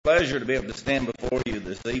pleasure to be able to stand before you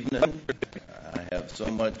this evening. I have so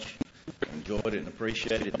much enjoyed and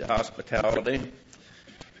appreciated the hospitality.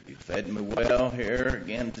 You fed me well here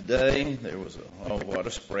again today. There was what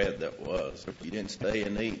a spread that was. If you didn't stay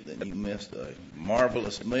and eat, then you missed a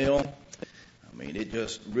marvelous meal. I mean, it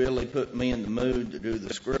just really put me in the mood to do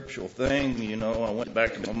the scriptural thing. You know, I went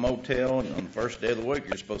back to my motel, and on the first day of the week,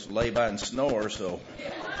 you're supposed to lay by and snore, so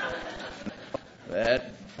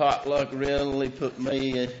that potluck really put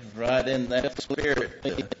me right in that spirit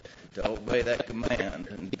to obey that command.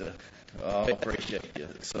 And I appreciate you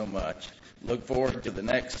so much. Look forward to the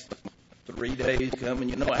next 3 days coming.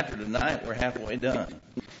 You know, after tonight, we're halfway done.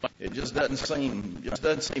 It just doesn't seem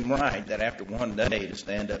right that after one day to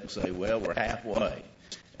stand up and say, well, we're halfway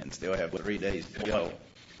and still have 3 days to go.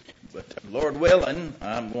 But Lord willing,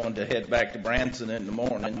 I'm going to head back to Branson in the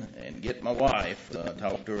morning and get my wife.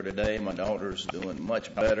 Talked to her today. My daughter's doing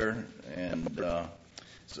much better, and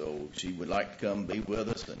so she would like to come be with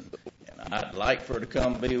us. And I'd like for her to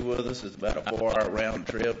come be with us. It's about a 4-hour round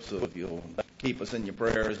trip, so if you'll keep us in your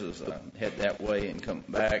prayers as I head that way and come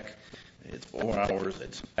back. It's 4 hours.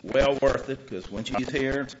 It's well worth it, because when she's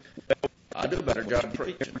here, I do a better job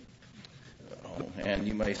preaching. And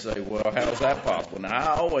you may say, well, how's that possible?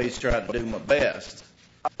 Now, I always try to do my best.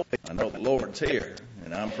 I know the Lord's here,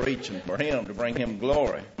 and I'm preaching for Him to bring Him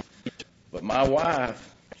glory. But my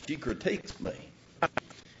wife, she critiques me.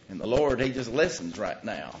 And the Lord, He just listens right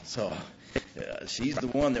now. So she's the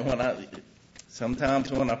one that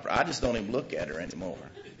sometimes when I just don't even look at her anymore.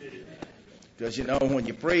 Because, you know, when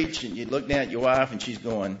you preach and you look down at your wife and she's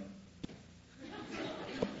going,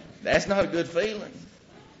 that's not a good feeling.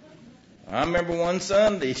 I remember one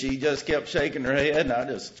Sunday, she just kept shaking her head, and I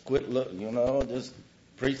just quit looking, just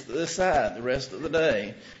preached to this side the rest of the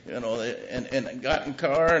day, and I got in the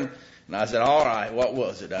car, and I said, all right, what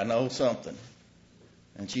was it? I know something.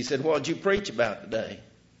 And she said, what did you preach about today?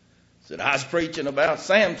 I said, I was preaching about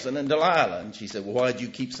Samson and Delilah. And she said, well, why did you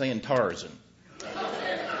keep saying Tarzan?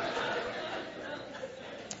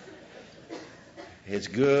 It's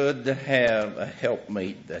good to have a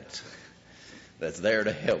helpmeet that's there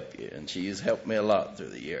to help you, and she has helped me a lot through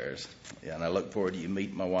the years. And I look forward to you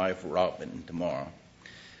meeting my wife, Robin, tomorrow.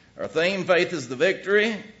 Our theme, Faith is the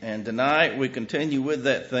Victory, and tonight we continue with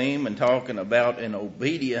that theme and talking about an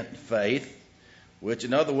obedient faith, which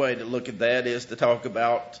another way to look at that is to talk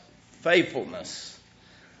about faithfulness.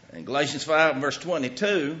 In Galatians 5 verse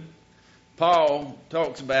 22, Paul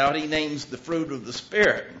talks about, he names the fruit of the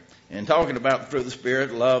Spirit. And talking about the fruit of the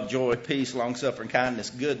Spirit, love, joy, peace, long-suffering, kindness,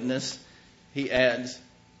 goodness, he adds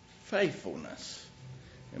faithfulness.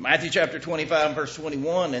 In Matthew chapter 25, verse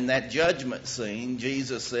 21, in that judgment scene,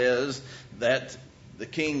 Jesus says that the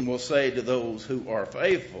king will say to those who are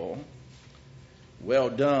faithful, well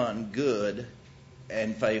done, good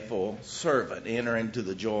and faithful servant. Enter into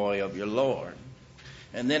the joy of your Lord.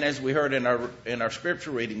 And then as we heard in our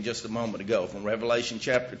scripture reading just a moment ago from Revelation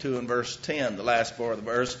chapter 2 and verse 10, the last part of the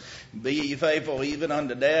verse, be ye faithful even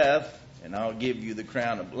unto death, and I'll give you the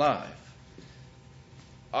crown of life.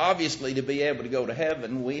 Obviously, to be able to go to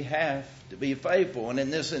heaven, we have to be faithful. And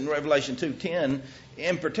in Revelation 2:10,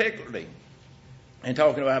 in particular, and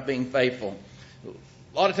talking about being faithful,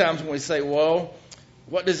 a lot of times when we say, well,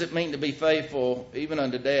 what does it mean to be faithful even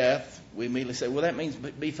unto death? We immediately say, well, that means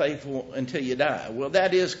be faithful until you die. Well,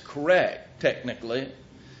 that is correct, technically.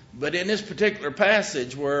 But in this particular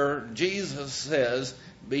passage where Jesus says,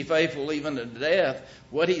 be faithful even unto death,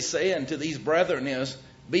 what he's saying to these brethren is,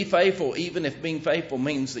 be faithful even if being faithful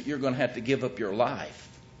means that you're going to have to give up your life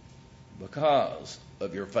because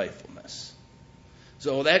of your faithfulness.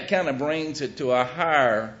 So that kind of brings it to a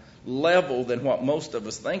higher level than what most of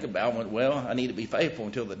us think about. Well, I need to be faithful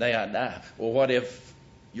until the day I die. Well, what if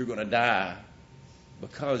you're going to die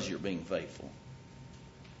because you're being faithful?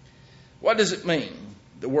 What does it mean,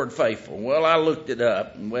 the word faithful? Well, I looked it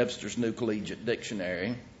up in Webster's New Collegiate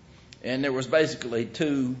Dictionary, and there was basically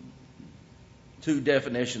two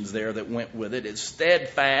definitions there that went with it. It's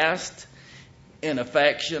steadfast in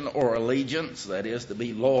affection or allegiance, that is, to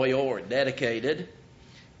be loyal or dedicated,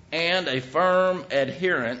 and a firm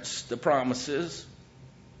adherence to promises.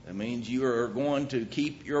 That means you are going to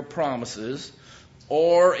keep your promises,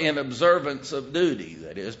 or in observance of duty,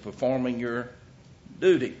 that is, performing your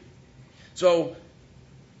duty. So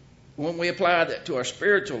when we apply that to our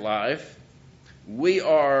spiritual life, we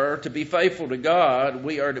are to be faithful to God.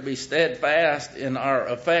 We are to be steadfast in our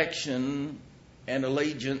affection and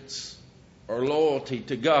allegiance or loyalty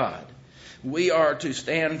to God. We are to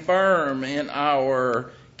stand firm in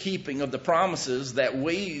our keeping of the promises that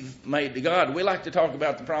we've made to God. We like to talk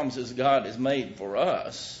about the promises God has made for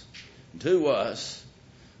us, to us,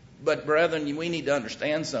 But brethren, we need to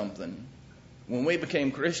understand something. When we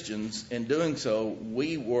became Christians, in doing so,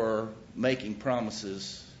 we were making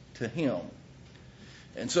promises to Him.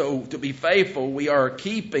 And so to be faithful, we are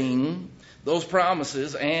keeping those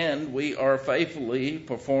promises, and we are faithfully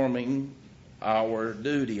performing our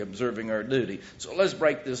duty, observing our duty. So let's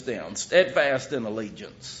break this down. Steadfast in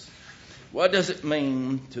allegiance. What does it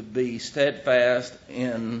mean to be steadfast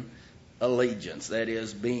in allegiance? That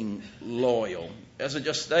is, being loyal. As I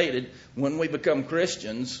just stated, when we become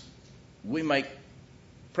Christians, we make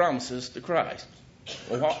promises to Christ.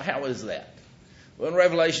 Well, how is that? Well, in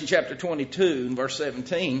Revelation chapter 22, and verse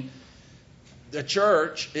 17, the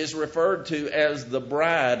church is referred to as the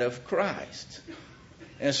bride of Christ.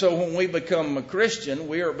 And so when we become a Christian,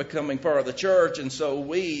 we are becoming part of the church, and so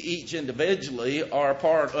we each individually are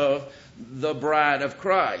part of the bride of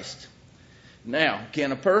Christ. Now,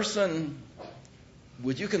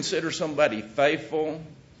 would you consider somebody faithful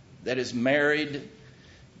that is married,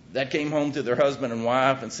 that came home to their husband and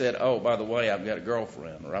wife and said, oh, by the way, I've got a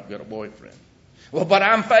girlfriend or I've got a boyfriend? Well, but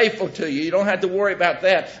I'm faithful to you. You don't have to worry about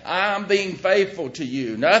that. I'm being faithful to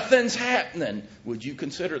you. Nothing's happening. Would you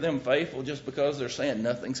consider them faithful just because they're saying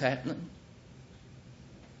nothing's happening?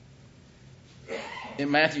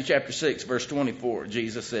 In Matthew chapter 6, verse 24,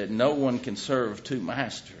 Jesus said, no one can serve two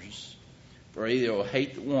masters, for either he'll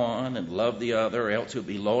hate the one and love the other, or else he'll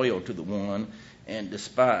be loyal to the one and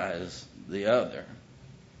despise the other.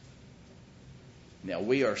 Now,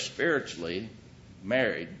 we are spiritually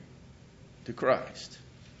married to Christ.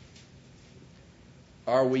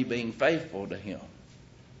 Are we being faithful to Him?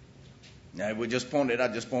 Now, I just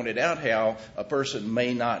pointed out how a person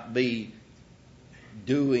may not be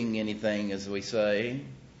doing anything, as we say,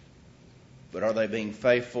 but are they being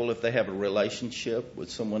faithful if they have a relationship with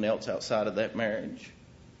someone else outside of that marriage?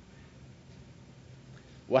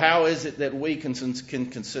 Well, how is it that we can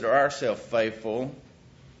consider ourselves faithful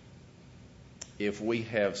if we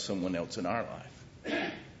have someone else in our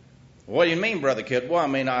life? What do you mean, Brother Kid? Well, I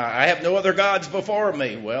mean, I have no other gods before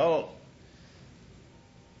me. Well,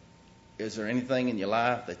 is there anything in your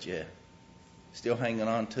life that you're still hanging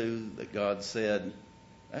on to that God said,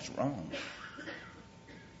 that's wrong?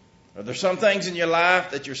 Are there some things in your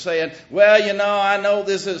life that you're saying, well, I know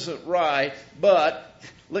this isn't right, but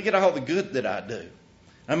look at all the good that I do.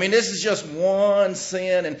 I mean, this is just one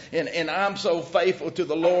sin, and I'm so faithful to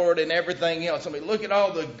the Lord and everything else. I mean, look at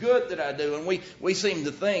all the good that I do. And we seem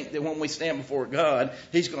to think that when we stand before God,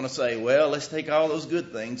 He's going to say, well, let's take all those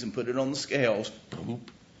good things and put it on the scales.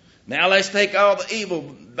 Now let's take all the evil,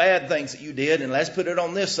 bad things that you did, and let's put it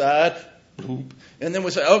on this side. And then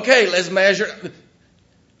we say, okay, let's measure.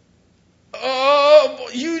 Oh,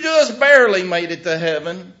 you just barely made it to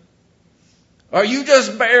heaven. Or you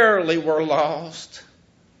just barely were lost.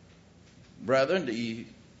 Brethren, do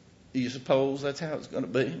you suppose that's how it's going to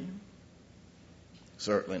be?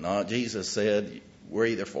 Certainly not. Jesus said we're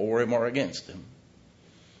either for Him or against Him.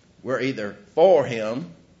 We're either for Him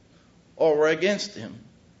or we're against Him.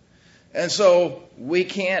 And so we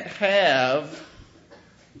can't have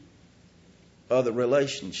other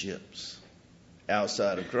relationships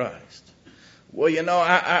outside of Christ. Well,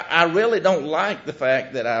 I really don't like the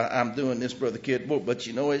fact that I'm doing this, Brother Kid, but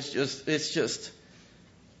it's just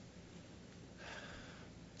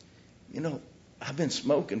I've been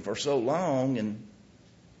smoking for so long, and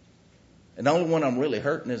the only one I'm really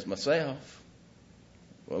hurting is myself.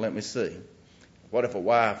 Well, let me see. What if a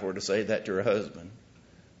wife were to say that to her husband?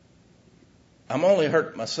 I'm only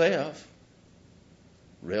hurting myself.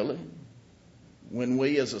 Really? When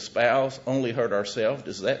we as a spouse only hurt ourselves,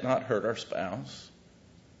 does that not hurt our spouse?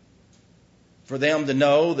 For them to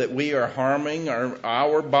know that we are harming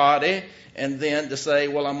our body, and then to say,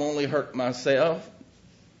 well, I'm only hurting myself.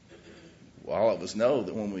 Well, all of us know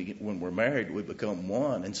that when we're married, we become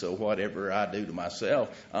one. And so whatever I do to myself,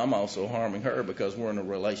 I'm also harming her, because we're in a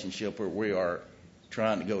relationship where we are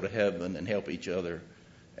trying to go to heaven and help each other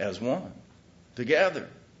as one, together.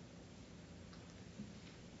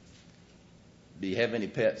 Do you have any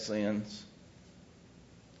pet sins?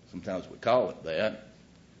 Sometimes we call it that.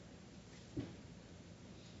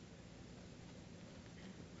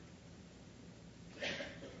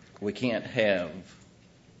 We can't have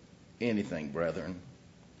anything, brethren.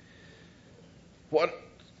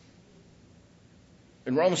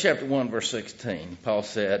 In Romans chapter 1, verse 16, Paul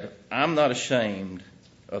said, I'm not ashamed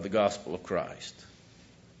of the gospel of Christ,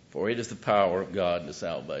 for it is the power of God to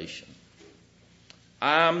salvation.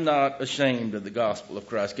 I'm not ashamed of the gospel of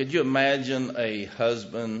Christ. Could you imagine a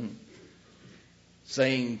husband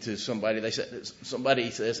saying to somebody, somebody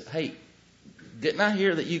says, hey, didn't I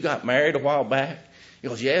hear that you got married a while back? He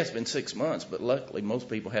goes, yeah, it's been 6 months, but luckily most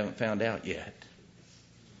people haven't found out yet.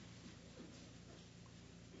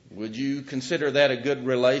 Would you consider that a good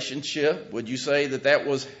relationship? Would you say that that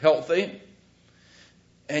was healthy?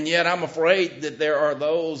 And yet I'm afraid that there are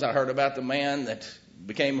those, I heard about the man that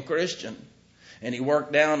became a Christian. And he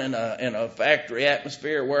worked down in a factory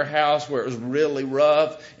atmosphere, warehouse, where it was really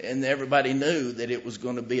rough, and everybody knew that it was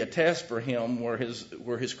going to be a test for him where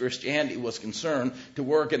his Christianity was concerned to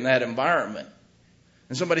work in that environment.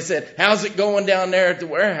 And somebody said, how's it going down there at the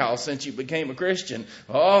warehouse since you became a Christian?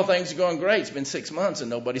 Oh, things are going great. It's been 6 months and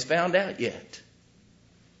nobody's found out yet.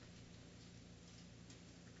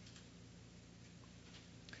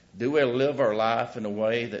 Do we live our life in a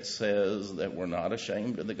way that says that we're not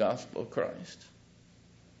ashamed of the gospel of Christ?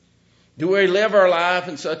 Do we live our life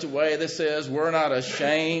in such a way that says we're not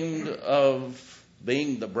ashamed of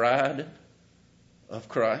being the bride of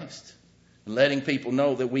Christ? Letting people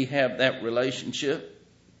know that we have that relationship?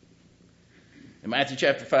 In Matthew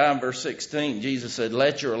chapter 5, verse 16, Jesus said,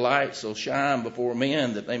 let your light so shine before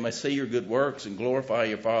men that they may see your good works and glorify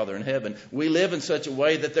your Father in heaven. We live in such a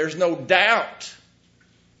way that there's no doubt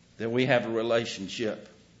that we have a relationship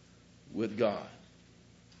with God.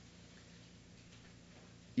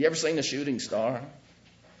 You ever seen a shooting star?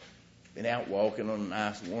 Been out walking on a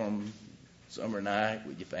nice warm summer night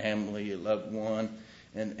with your family, your loved one,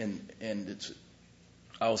 and it's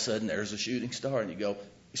all of a sudden there's a shooting star, and you go,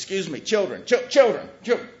 excuse me, children,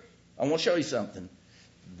 I want to show you something.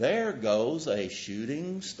 There goes a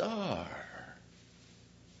shooting star.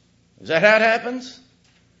 Is that how it happens?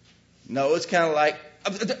 No, it's kind of like,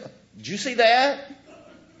 did you see that?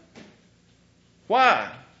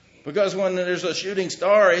 Why? Because when there's a shooting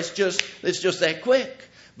star, it's just that quick.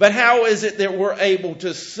 But how is it that we're able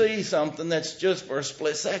to see something that's just for a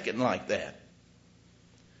split second like that?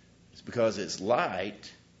 It's because it's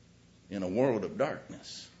light in a world of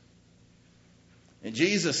darkness. And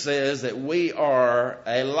Jesus says that we are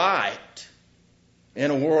a light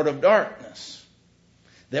in a world of darkness.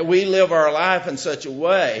 That we live our life in such a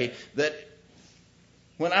way that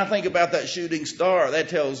when I think about that shooting star, that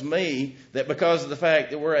tells me that because of the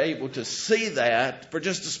fact that we're able to see that for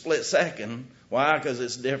just a split second, why? Because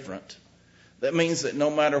it's different. That means that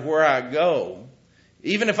no matter where I go,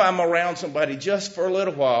 even if I'm around somebody just for a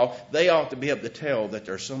little while, they ought to be able to tell that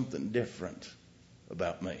there's something different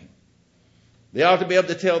about me. They ought to be able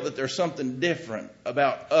to tell that there's something different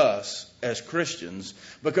about us as Christians,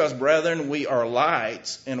 because, brethren, we are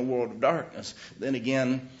lights in a world of darkness. Then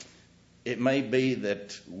again, it may be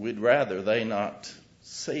that we'd rather they not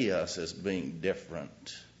see us as being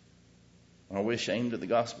different. Are we ashamed of the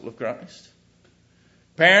gospel of Christ?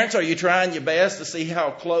 Parents, are you trying your best to see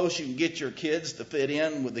how close you can get your kids to fit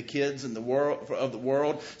in with the kids in the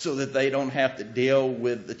world so that they don't have to deal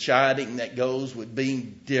with the chiding that goes with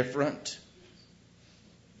being different?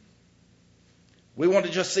 We want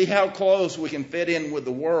to just see how close we can fit in with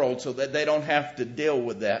the world so that they don't have to deal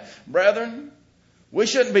with that. Brethren, we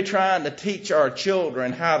shouldn't be trying to teach our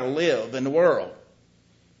children how to live in the world.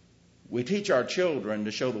 We teach our children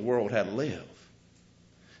to show the world how to live.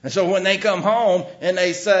 And so when they come home and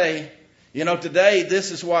they say, you know, today this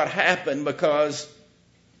is what happened because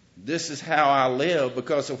this is how I live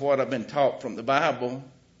because of what I've been taught from the Bible,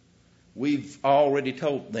 we've already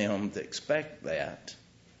told them to expect that.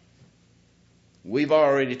 We've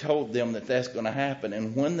already told them that that's going to happen.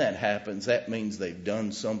 And when that happens, that means they've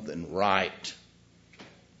done something right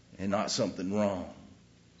and not something wrong.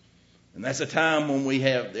 And that's a time when we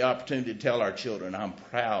have the opportunity to tell our children, I'm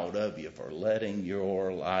proud of you for letting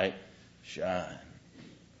your light shine.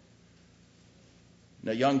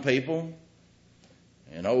 Now, young people,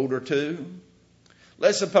 and older too,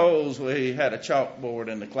 let's suppose we had a chalkboard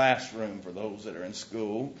in the classroom for those that are in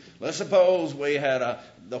school. Let's suppose we had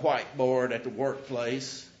the whiteboard at the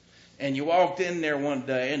workplace, and you walked in there one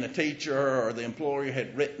day and the teacher or the employer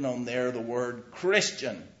had written on there the word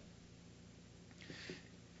Christian.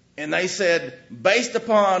 And they said, based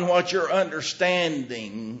upon what your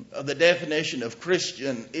understanding of the definition of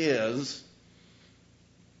Christian is,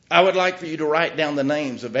 I would like for you to write down the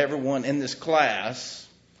names of everyone in this class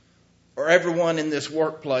or everyone in this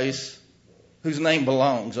workplace whose name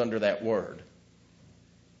belongs under that word.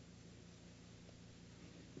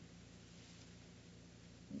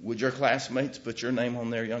 Would your classmates put your name on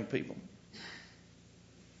there, young people?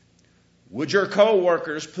 Would your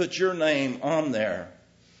co-workers put your name on there,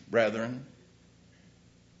 brethren?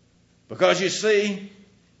 Because you see,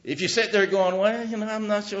 if you sit there going, well, you know, I'm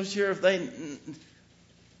not so sure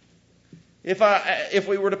if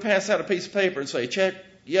we were to pass out a piece of paper and say, check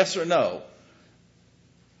yes or no,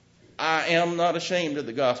 I am not ashamed of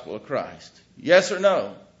the gospel of Christ. Yes or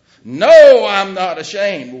no? No, I'm not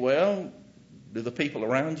ashamed. Well, do the people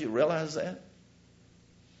around you realize that?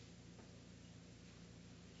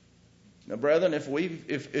 Now, brethren,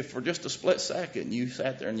 if for just a split second you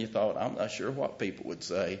sat there and you thought, I'm not sure what people would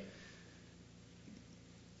say,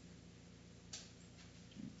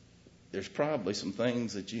 there's probably some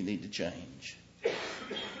things that you need to change.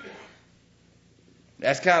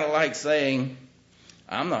 That's kind of like saying,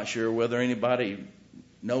 I'm not sure whether anybody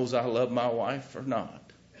knows I love my wife or not.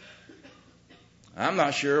 I'm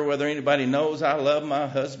not sure whether anybody knows I love my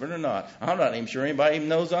husband or not. I'm not even sure anybody even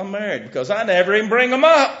knows I'm married because I never even bring them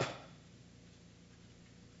up.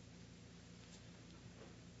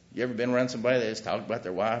 You ever been around somebody that's talking about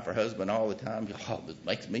their wife or husband all the time? Oh, it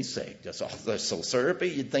makes me sick. Just, they're so syrupy,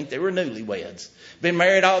 you'd think they were newlyweds. Been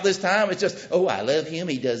married all this time, it's just, oh, I love him,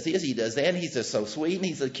 he does this, he does that, and he's just so sweet, and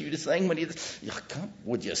he's the cutest thing when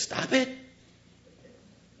would you stop it?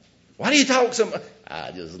 Why do you talk so much?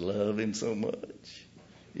 I just love him so much.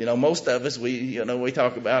 You know, most of us, we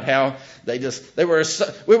talk about how we were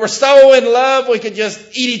so in love we could just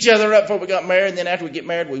eat each other up before we got married, and then after we get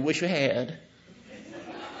married, we wish we had.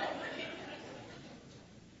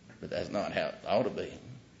 But that's not how it ought to be.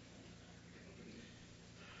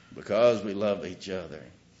 Because we love each other.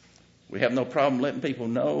 We have no problem letting people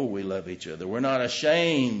know we love each other. We're not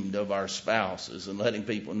ashamed of our spouses and letting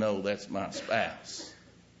people know that's my spouse.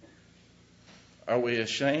 Are we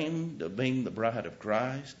ashamed of being the bride of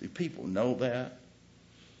Christ? Do people know that?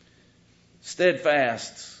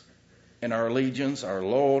 Steadfast in our allegiance, our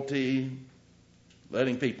loyalty,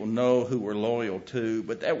 letting people know who we're loyal to.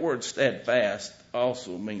 But that word steadfast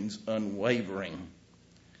also means unwavering.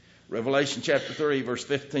 Revelation chapter 3, verse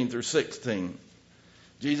 15 through 16.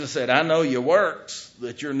 Jesus said, I know your works,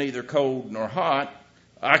 that you're neither cold nor hot.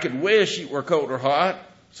 I could wish you were cold or hot.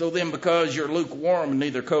 So then because you're lukewarm and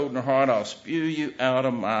neither cold nor hot, I'll spew you out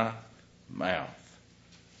of my mouth.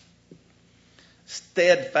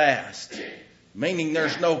 Steadfast, meaning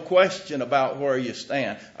there's no question about where you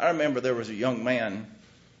stand. I remember there was a young man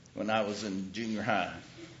when I was in junior high.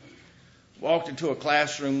 Walked into a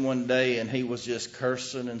classroom one day and he was just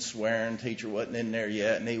cursing and swearing. Teacher wasn't in there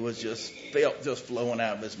yet, and he was just flowing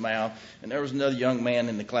out of his mouth. And there was another young man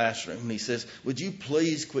in the classroom, and he says, would you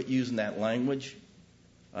please quit using that language?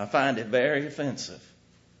 I find it very offensive.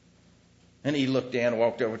 And he looked down and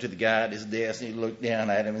walked over to the guy at his desk, and he looked down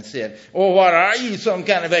at him and said, well, what are you, some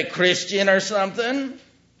kind of a Christian or something?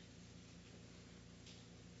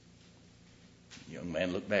 The young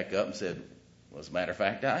man looked back up and said, well, as a matter of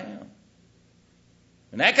fact, I am.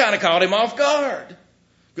 And that kind of caught him off guard.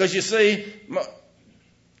 Because you see,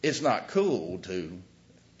 it's not cool to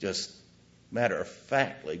just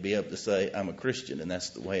matter-of-factly be able to say, I'm a Christian and that's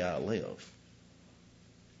the way I live.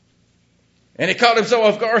 And it caught him so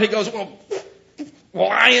off guard, he goes,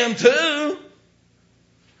 well, I am too.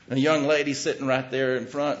 And a young lady sitting right there in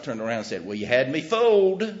front turned around and said, well, you had me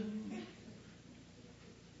fooled.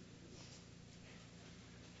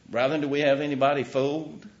 Brethren, do we have anybody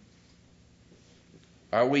fooled?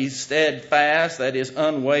 Are we steadfast? That is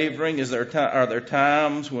unwavering. Are there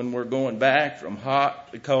times when we're going back from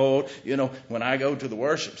hot to cold? You know, when I go to the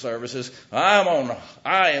worship services, I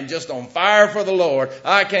am just on fire for the Lord.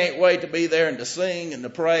 I can't wait to be there and to sing and to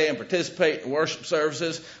pray and participate in worship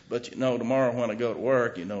services. But you know, tomorrow when I go to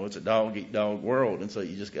work, you know, it's a dog-eat-dog world. And so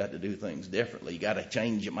you just got to do things differently. You got to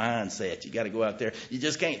change your mindset. You got to go out there. You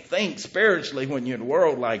just can't think spiritually when you're in a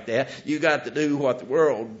world like that. You got to do what the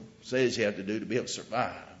world says you have to do to be able to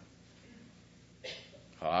survive.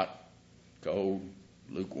 Hot, cold,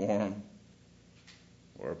 lukewarm,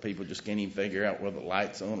 or people just can't even figure out whether the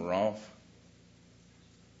light's on or off.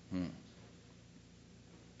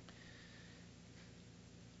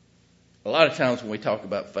 A lot of times when we talk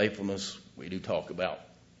about faithfulness, we do talk about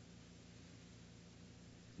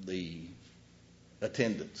the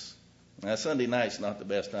attendance. Now, Sunday night's not the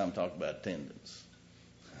best time to talk about attendance.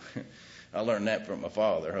 I learned that from my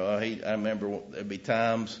father. I remember there'd be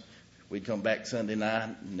times we'd come back Sunday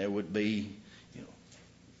night and there would be,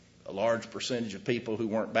 a large percentage of people who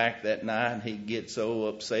weren't back that night, and he'd get so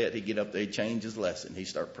upset, he'd get up there, he'd change his lesson. He'd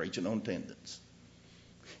start preaching on attendance.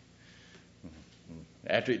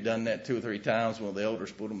 After he'd done that 2 or 3 times, one of the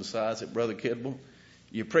elders pulled him aside and said, Brother Kidble,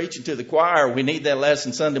 you're preaching to the choir. We need that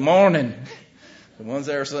lesson Sunday morning. The ones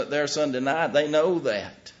that are there Sunday night, they know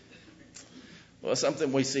that. Well,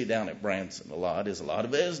 something we see down at Branson a lot is a lot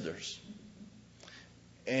of visitors.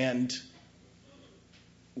 And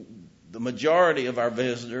the majority of our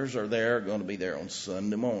visitors are going to be there on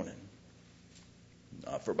Sunday morning.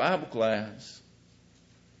 Not for Bible class.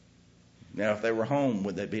 Now, if they were home,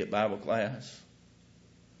 would they be at Bible class?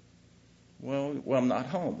 Well, I'm not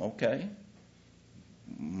home. Okay.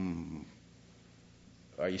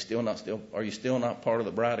 Are you still not part of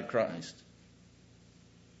the bride of Christ?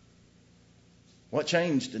 What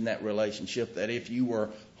changed in that relationship that if you were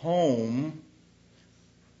home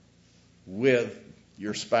with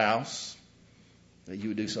your spouse, that you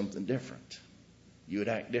would do something different? You would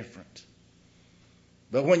act different.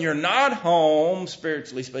 But when you're not home,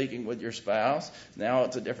 spiritually speaking, with your spouse, now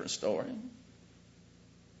it's a different story.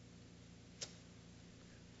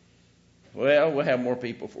 Well, we'll have more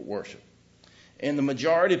people for worship. And the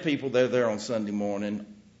majority of people that are there on Sunday morning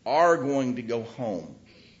are going to go home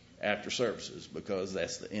after services because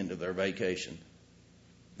that's the end of their vacation.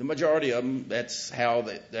 The majority of them, that's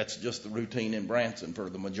just the routine in Branson for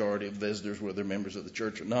the majority of visitors, whether members of the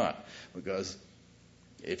church or not. Because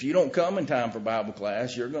if you don't come in time for Bible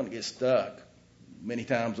class, you're going to get stuck many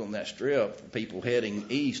times on that strip for people heading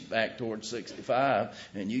east back towards 65,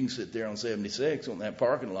 and you can sit there on 76 on that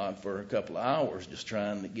parking lot for a couple of hours just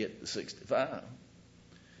trying to get to 65.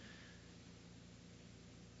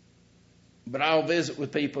 But I'll visit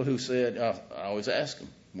with people who said, I always ask them,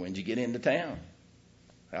 when did you get into town?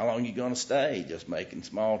 How long are you going to stay? Just making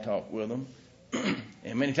small talk with them.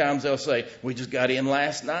 And many times they'll say, we just got in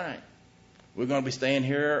last night. We're going to be staying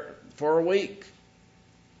here for a week.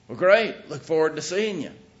 Well, great. Look forward to seeing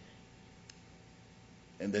you.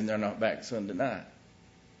 And then they're not back Sunday night.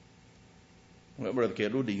 Well, Brother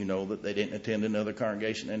Kidwell, do you know that they didn't attend another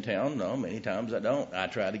congregation in town? No, many times I don't. I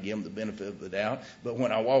try to give them the benefit of the doubt. But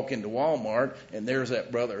when I walk into Walmart and there's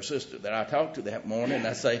that brother or sister that I talked to that morning, and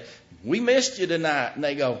I say, we missed you tonight. And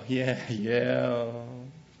they go, yeah.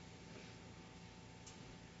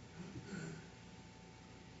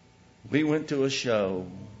 We went to a show.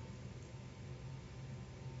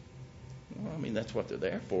 Well, I mean, that's what they're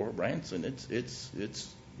there for, Branson. It's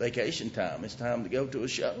vacation time. It's time to go to a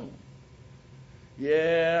show.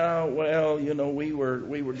 Yeah, well, we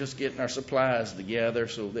were just getting our supplies together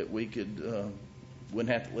so that we could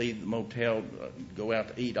wouldn't have to leave the motel, go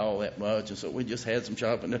out to eat all that much, and so we just had some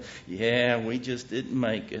shopping. Yeah, we just didn't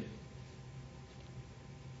make it.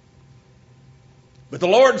 But the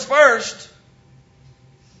Lord's first.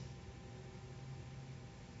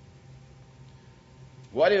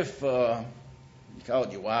 What if you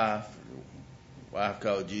called your wife, or your wife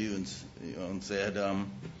called you and said,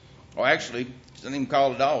 or actually, she didn't even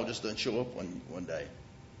call at all, just didn't show up one day.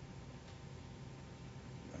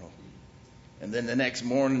 And then the next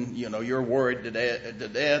morning, you're worried to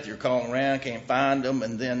death. You're calling around, can't find them.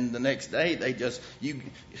 And then the next day, you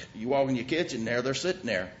walk in your kitchen there, they're sitting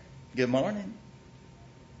there. Good morning.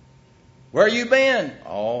 Where you been?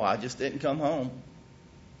 Oh, I just didn't come home.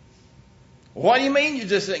 What do you mean you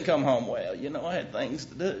just didn't come home? Well, I had things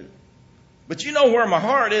to do. But you know where my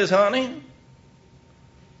heart is, honey.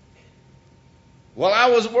 Well, I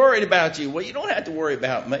was worried about you. Well, you don't have to worry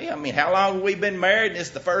about me. I mean, how long have we been married? And it's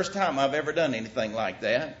the first time I've ever done anything like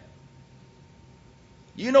that.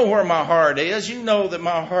 You know where my heart is. You know that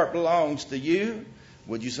my heart belongs to you.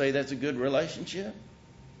 Would you say that's a good relationship?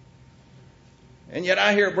 And yet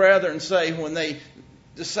I hear brethren say when they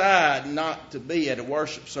decide not to be at a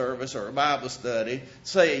worship service or a Bible study,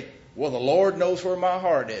 say, well, the Lord knows where my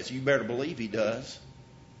heart is. You better believe He does.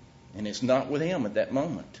 And it's not with Him at that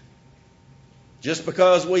moment. Just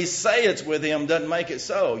because we say it's with Him doesn't make it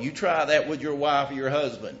so. You try that with your wife or your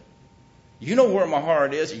husband. You know where my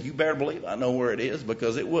heart is, and you better believe I know where it is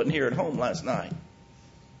because it wasn't here at home last night.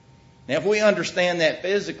 Now, if we understand that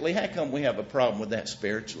physically, how come we have a problem with that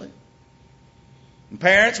spiritually? And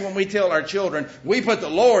parents, when we tell our children, we put the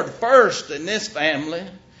Lord first in this family,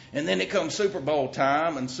 and then it comes Super Bowl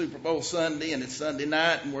time and Super Bowl Sunday, and it's Sunday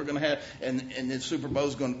night, and we're going to have, and the Super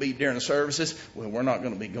Bowl's going to be during the services. Well, we're not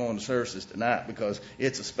going to be going to services tonight because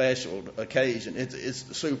it's a special occasion. It's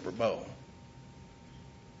the Super Bowl.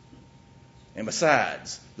 And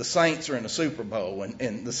besides, the Saints are in the Super Bowl,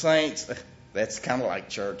 and the Saints, that's kind of like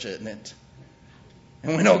church, isn't it?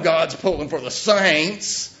 And we know God's pulling for the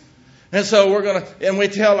Saints. And so and we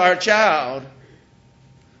tell our child,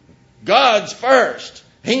 God's first.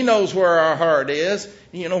 He knows where our heart is.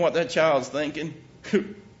 And you know what that child's thinking?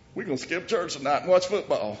 We're going to skip church tonight and watch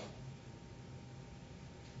football.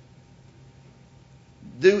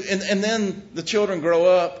 And then the children grow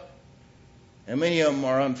up, and many of them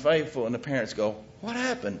are unfaithful, and the parents go, what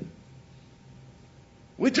happened?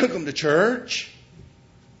 We took them to church.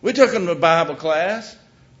 We took them to Bible class.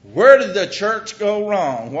 Where did the church go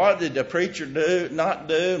wrong? What did the preacher not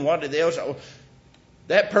do? And what did the elders?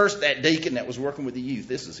 That deacon that was working with the youth,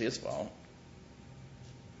 this is his fault.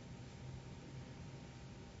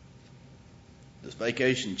 Does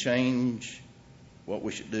vacation change what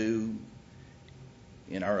we should do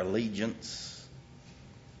in our allegiance,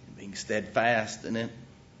 being steadfast in it?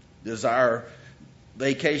 Does our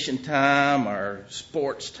vacation time, our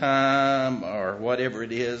sports time, or whatever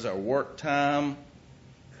it is, our work time,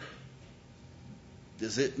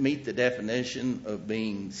 does it meet the definition of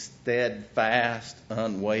being steadfast,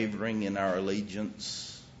 unwavering in our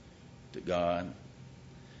allegiance to God?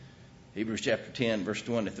 Hebrews chapter 10, verse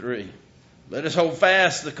 23. Let us hold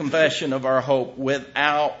fast the confession of our hope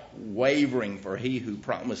without wavering, for he who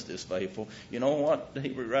promised is faithful. You know what the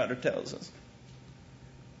Hebrew writer tells us?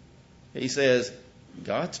 He says,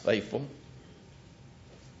 God's faithful.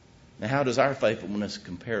 Now, how does our faithfulness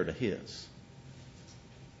compare to his?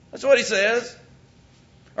 That's what he says.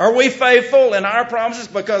 Are we faithful in our promises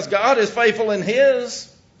because God is faithful in his?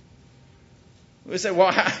 We say,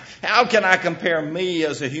 well, how can I compare me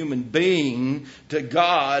as a human being to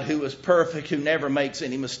God who is perfect, who never makes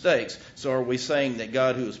any mistakes? So are we saying that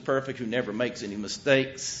God who is perfect, who never makes any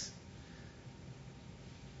mistakes,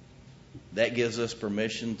 that gives us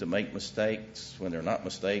permission to make mistakes when they're not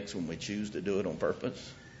mistakes, when we choose to do it on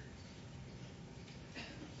purpose?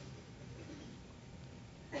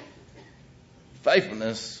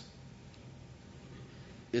 Faithfulness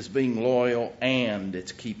is being loyal, and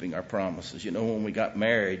it's keeping our promises. You know, when we got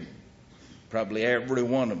married, probably every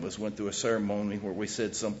one of us went through a ceremony where we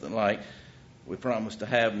said something like, we promise to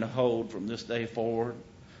have and to hold from this day forward,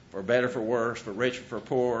 for better, for worse, for rich, for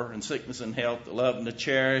poor, in sickness and health, to love and to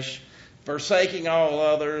cherish, forsaking all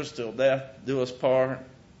others till death do us part.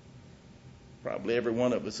 Probably every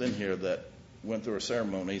one of us in here that went through a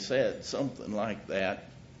ceremony said something like that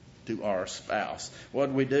to our spouse. What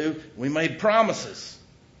did we do? We made promises.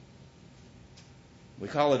 We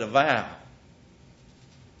call it a vow.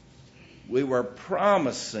 We were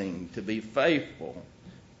promising to be faithful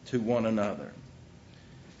to one another.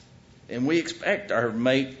 And we expect our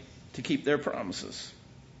mate to keep their promises.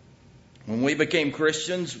 When we became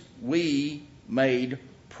Christians, we made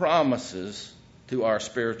promises to our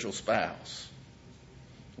spiritual spouse.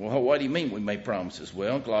 Well, what do you mean we made promises?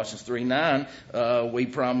 Well, Colossians 3:9, we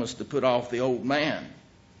promised to put off the old man.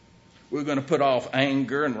 We're going to put off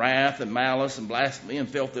anger and wrath and malice and blasphemy and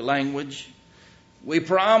filthy language. We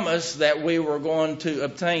promised that we were going to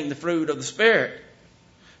obtain the fruit of the Spirit.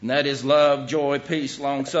 And that is love, joy, peace,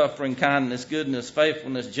 long-suffering, kindness, goodness,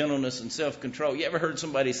 faithfulness, gentleness, and self-control. You ever heard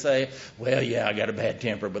somebody say, well, yeah, I got a bad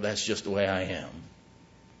temper, but that's just the way I am?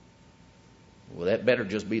 Well, that better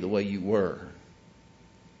just be the way you were.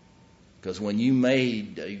 Because when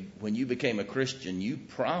you became a Christian, you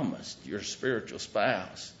promised your spiritual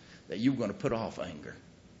spouse that you were going to put off anger.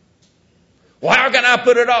 Well, how can I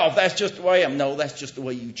put it off? That's just the way I am. No, that's just the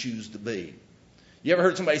way you choose to be. You ever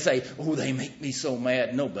heard somebody say, oh, they make me so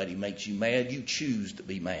mad? Nobody makes you mad. You choose to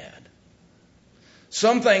be mad.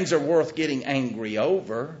 Some things are worth getting angry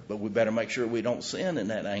over, but we better make sure we don't sin in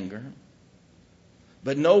that anger.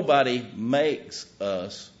 But nobody makes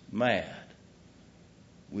us mad.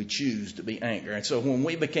 We choose to be angry. And so when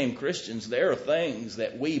we became Christians, there are things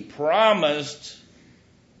that we promised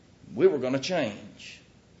we were going to change.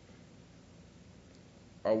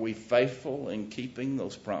 Are we faithful in keeping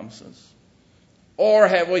those promises? Or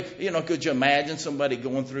have we, could you imagine somebody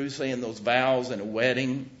going through saying those vows in a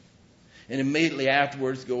wedding and immediately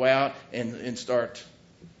afterwards go out and start,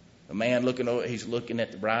 a man looking over, he's looking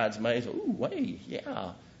at the bridesmaids. Ooh, wait,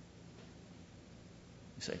 yeah.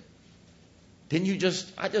 You say,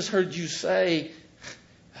 I just heard you say,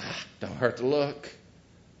 don't hurt to look.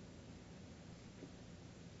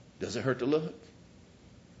 Does it hurt to look?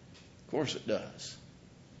 Of course it does.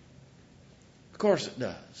 Of course it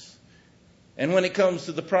does. And when it comes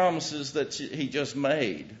to the promises that he just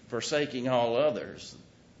made, forsaking all others,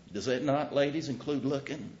 does it not, ladies, include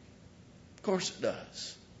looking? Of course it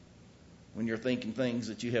does. When you're thinking things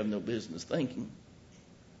that you have no business thinking.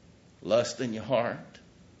 Lust in your heart.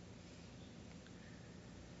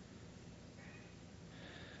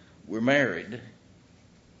 We're married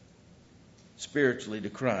spiritually to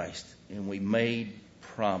Christ, and we made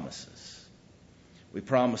promises. We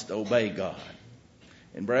promised to obey God.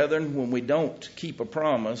 And brethren, when we don't keep a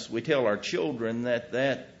promise, we tell our children that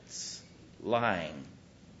that's lying.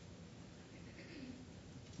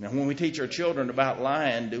 Now, when we teach our children about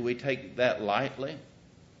lying, do we take that lightly?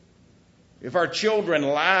 If our children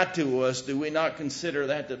lie to us, do we not consider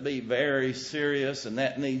that to be very serious and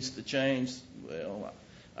that needs to change? Well,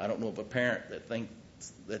 I don't know of a parent that thinks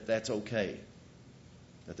that that's okay,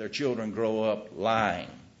 that their children grow up lying.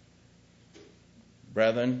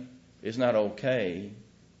 Brethren, it's not okay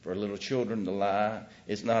for little children to lie.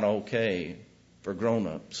 It's not okay for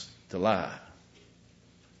grown-ups to lie.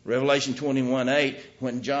 Revelation 21:8,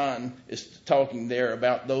 when John is talking there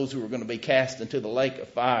about those who are going to be cast into the lake of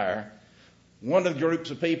fire, one of the groups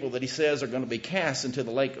of people that he says are going to be cast into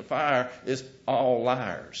the lake of fire is all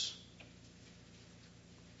liars.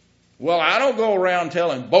 Well, I don't go around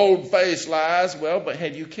telling bold-faced lies. Well, but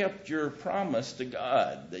have you kept your promise to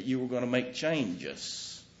God that you were going to make changes?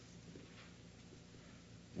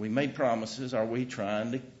 We made promises. Are we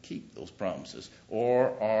trying to keep those promises?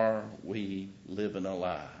 Or are we living a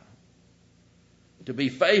lie? To be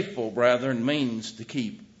faithful, brethren, means to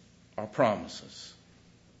keep our promises.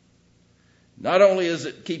 Not only is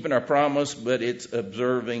it keeping our promise, but it's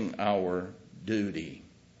observing our duty.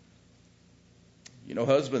 You know,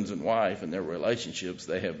 husbands and wife in their relationships,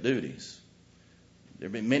 they have duties. There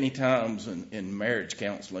have been many times in marriage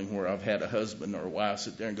counseling where I've had a husband or a wife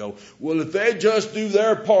sit there and go, well, if they just do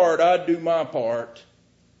their part, I'd do my part.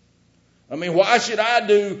 I mean, why should I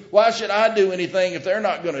do anything if they're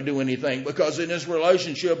not going to do anything? Because in this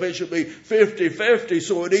relationship, it should be 50-50,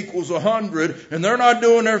 so it equals 100, and they're not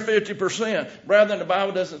doing their 50%. Brethren, the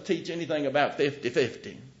Bible doesn't teach anything about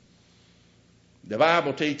 50-50. The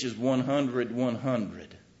Bible teaches 100-100.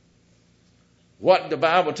 What the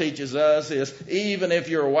Bible teaches us is even if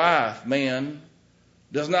your wife, man,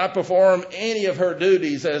 does not perform any of her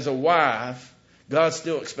duties as a wife, God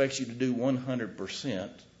still expects you to do 100%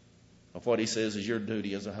 of what he says is your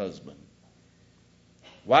duty as a husband.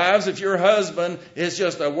 Wives, if your husband is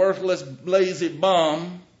just a worthless, lazy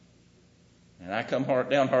bum, and I come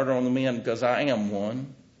down harder on the men because I am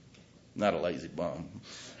one, not a lazy bum.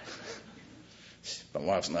 My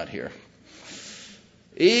wife's not here.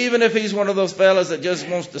 Even if he's one of those fellas that just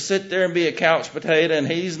wants to sit there and be a couch potato and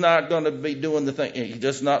he's not going to be doing the thing, he's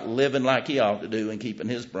just not living like he ought to do and keeping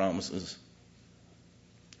his promises,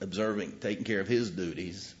 observing, taking care of his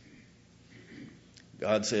duties.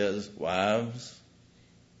 God says, wives,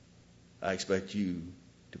 I expect you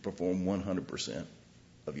to perform 100%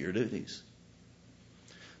 of your duties.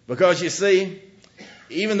 Because you see,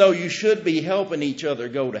 even though you should be helping each other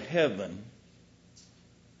go to heaven,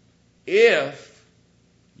 if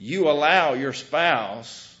you allow your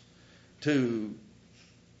spouse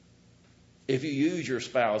if you use your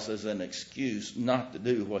spouse as an excuse not to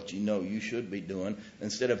do what you know you should be doing,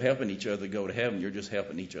 instead of helping each other go to heaven, you're just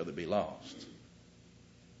helping each other be lost.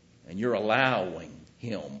 And you're allowing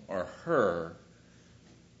him or her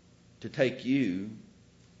to take you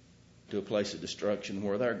to a place of destruction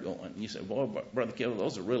where they're going. And you say, boy, Brother Kelly,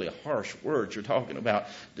 those are really harsh words. You're talking about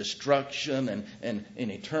destruction and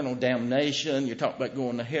eternal damnation. You're talking about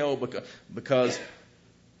going to hell because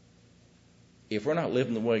if we're not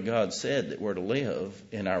living the way God said that we're to live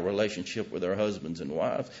in our relationship with our husbands and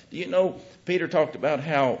wives. Do you know, Peter talked about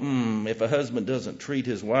how if a husband doesn't treat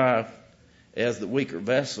his wife as the weaker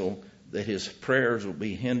vessel, that his prayers will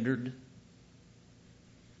be hindered.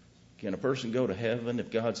 Can a person go to heaven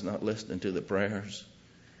if God's not listening to the prayers?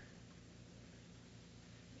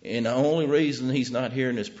 And the only reason he's not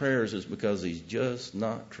hearing his prayers is because he's just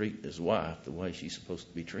not treating his wife the way she's supposed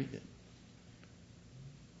to be treated.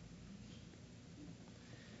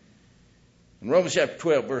 In Romans chapter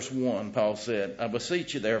 12, verse 1, Paul said, I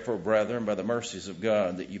beseech you therefore, brethren, by the mercies of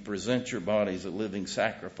God, that you present your bodies a living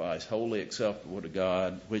sacrifice, wholly acceptable to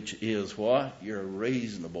God, which is what? Your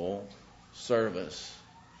reasonable service.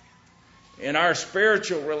 In our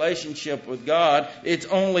spiritual relationship with God, it's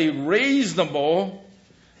only reasonable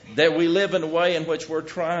that we live in a way in which we're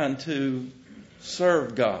trying to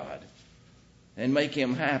serve God and make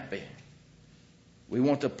him happy. We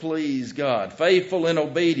want to please God. Faithful in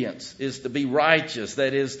obedience is to be righteous.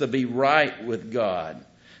 That is to be right with God.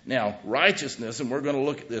 Now, righteousness, and we're going to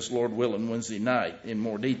look at this, Lord willing, Wednesday night in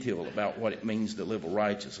more detail about what it means to live a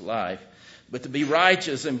righteous life. But to be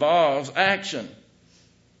righteous involves action.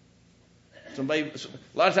 A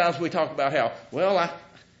lot of times we talk about how, well,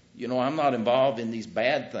 I'm not involved in these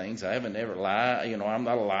bad things. I haven't ever lied. I'm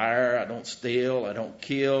not a liar. I don't steal. I don't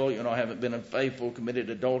kill. I haven't been unfaithful, committed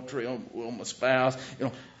adultery on my spouse.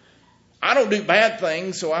 I don't do bad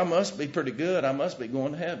things, so I must be pretty good. I must be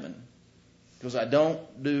going to heaven because I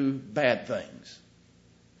don't do bad things.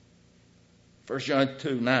 1 John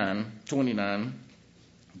 2:29,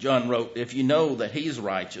 John wrote, if you know that he's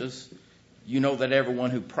righteous, you know that everyone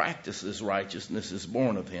who practices righteousness is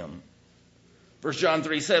born of him. 1 John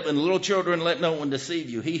 3:7, little children, let no one deceive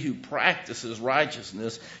you. He who practices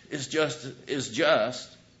righteousness is just.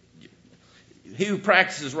 He who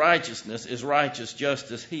practices righteousness is righteous just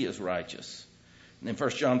as he is righteous. And then 1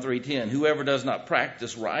 John 3:10, whoever does not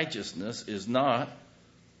practice righteousness is not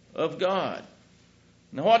of God.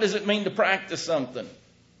 Now what does it mean to practice something?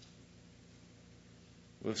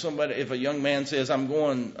 If a young man says, I'm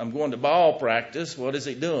going to ball practice, what is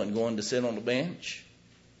he doing? Going to sit on the bench?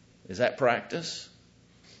 Is that practice?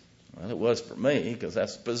 Well, it was for me, because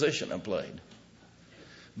that's the position I played.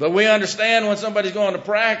 But we understand when somebody's going to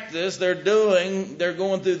practice, they're going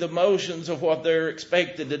through the motions of what they're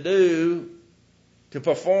expected to do to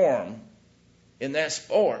perform in that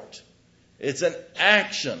sport. It's an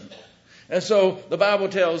action. And so the Bible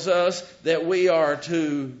tells us that we are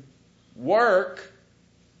to work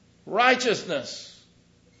righteousness.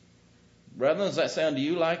 Brethren, does that sound to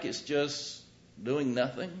you like it's just doing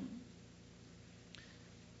nothing?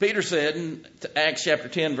 Peter said in Acts chapter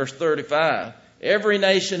 10, verse 35, every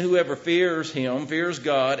nation who ever fears him, fears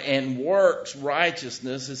God, and works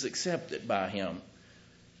righteousness is accepted by him.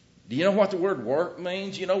 Do you know what the word work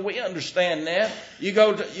means? You know, we understand that. You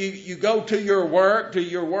go to your work, to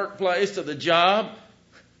your workplace, to the job.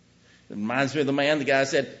 It reminds me of the guy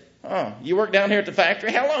said, oh, you work down here at the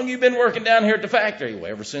factory? How long have you been working down here at the factory? Well,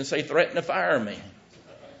 ever since they threatened to fire me.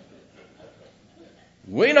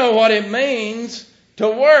 We know what it means to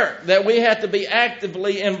work, that we have to be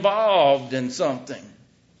actively involved in something.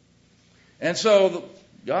 And so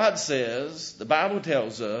God says, the Bible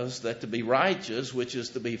tells us that to be righteous, which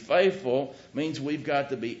is to be faithful, means we've got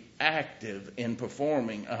to be active in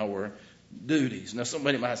performing our duties. Now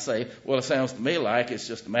somebody might say, well, it sounds to me like it's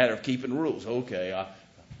just a matter of keeping rules. Okay,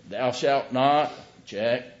 thou shalt not,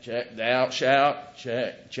 check, check, thou shalt,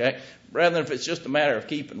 check, check. Brethren, if it's just a matter of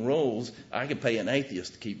keeping rules, I could pay an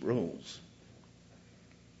atheist to keep rules.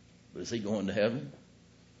 But is he going to heaven?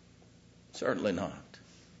 Certainly not.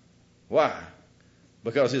 Why?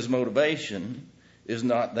 Because his motivation is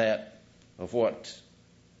not that of what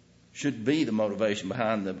should be the motivation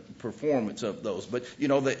behind the performance of those. But, you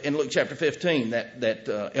know, in Luke chapter 15,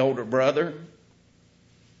 that elder brother,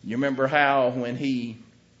 you remember how when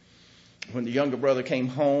the younger brother came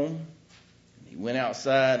home, he went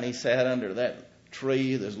outside and he sat under that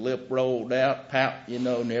tree, his lip rolled out, pout,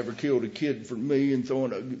 never killed a kid for me, and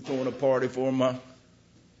throwing a party for my.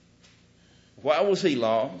 Why was he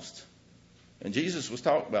lost? And Jesus was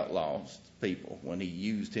talking about lost people when he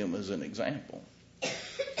used him as an example.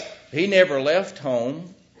 He never left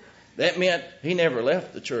home. That meant he never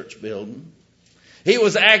left the church building. He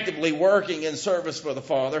was actively working in service for the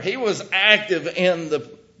Father. He was active in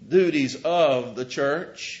the duties of the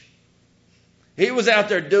church. He was out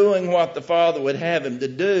there doing what the Father would have him to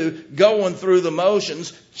do, going through the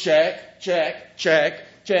motions, check, check, check,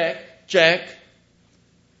 check, check.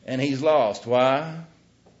 And he's lost. Why?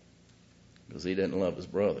 Because he didn't love his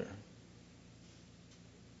brother.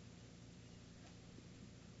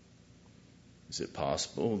 Is it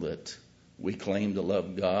possible that we claim to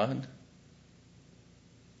love God?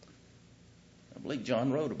 I believe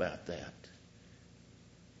John wrote about that.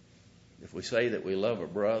 If we say that we love our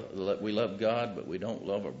brother, we love God, but we don't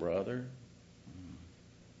love our brother,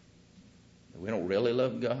 we don't really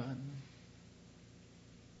love God.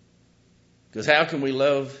 Because how can we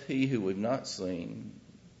love he who we've not seen,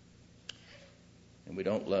 and we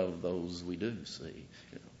don't love those we do see?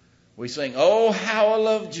 We sing, "Oh, how I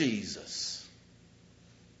love Jesus,"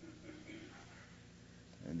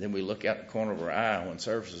 and then we look out the corner of our eye when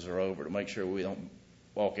services are over to make sure we don't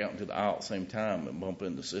walk out into the aisle at the same time and bump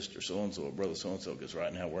into sister so-and-so or brother so-and-so, because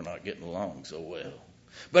right now we're not getting along so well.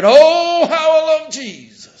 But oh, how I love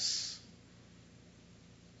Jesus.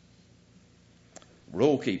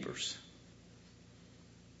 Rule keepers.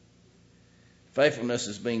 Faithfulness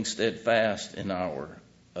is being steadfast in our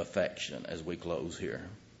affection as we close here.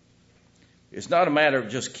 It's not a matter of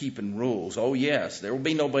just keeping rules. Oh yes, there will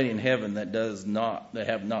be nobody in heaven that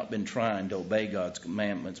have not been trying to obey God's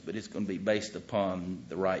commandments, but it's going to be based upon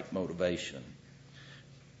the right motivation.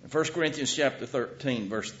 In 1 Corinthians chapter 13,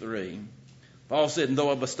 verse 3, Paul said, "And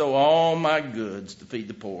though I bestow all my goods to feed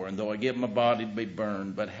the poor, and though I give my body to be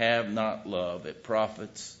burned, but have not love, it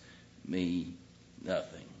profits me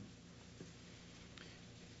nothing."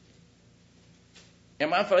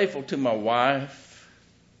 Am I faithful to my wife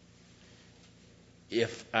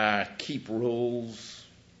if I keep rules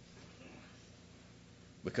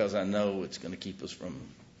because I know it's going to keep us from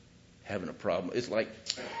having a problem? It's like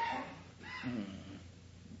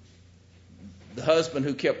the husband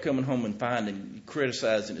who kept coming home and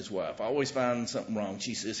criticizing his wife, always finding something wrong.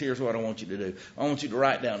 She says, "Here's what I want you to do. I want you to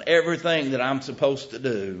write down everything that I'm supposed to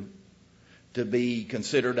do to be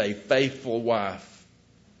considered a faithful wife.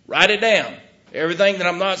 Write it down. Everything that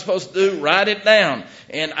I'm not supposed to do, write it down.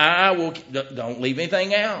 And I will, don't leave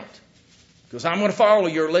anything out, because I'm going to follow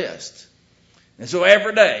your list." And so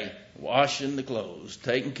every day, washing the clothes,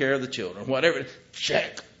 taking care of the children, whatever,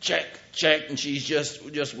 check, check, check. And she's just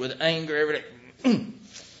with anger every day.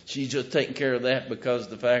 She's just taking care of that because of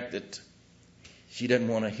the fact that she doesn't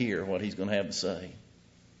want to hear what he's going to have to say.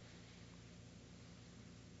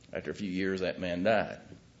 After a few years, that man died.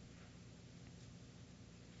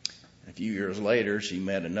 A few years later, she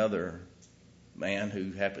met another man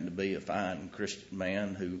who happened to be a fine Christian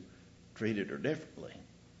man who treated her differently.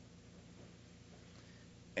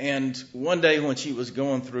 And one day when she was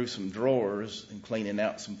going through some drawers and cleaning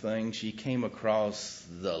out some things, she came across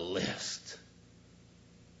the list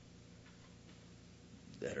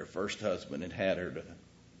that her first husband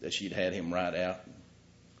that she'd had him write out.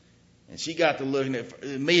 And she got to looking at it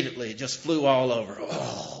immediately. It just flew all over.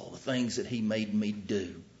 Oh, the things that he made me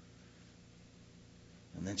do.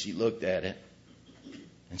 And then she looked at it,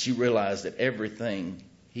 and she realized that everything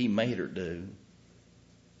he made her do,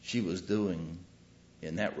 she was doing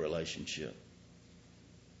in that relationship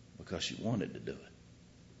because she wanted to do it.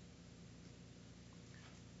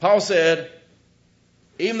 Paul said,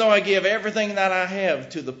 even though I give everything that I have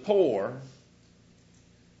to the poor,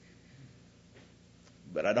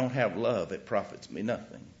 but I don't have love, it profits me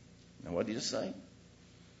nothing. Now, what did he say?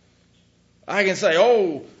 I can say,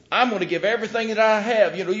 oh, I'm going to give everything that I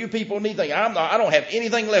have. You know, you people need things. I don't have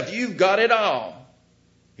anything left. You've got it all.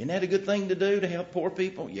 Isn't that a good thing to do, to help poor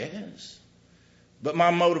people? Yes. But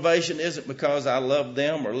my motivation isn't because I love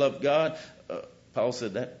them or love God. Paul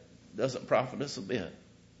said that doesn't profit us a bit.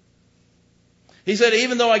 He said,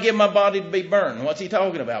 even though I give my body to be burned. What's he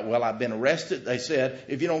talking about? Well, I've been arrested. They said,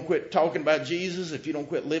 if you don't quit talking about Jesus, if you don't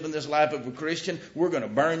quit living this life of a Christian, we're going to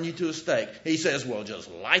burn you to a stake. He says, well, just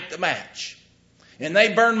light the match. And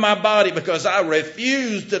they burned my body because I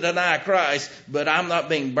refused to deny Christ, but I'm not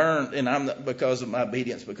being burned, and I'm not because of my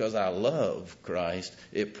obedience, because I love Christ.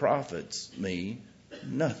 It profits me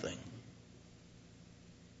nothing.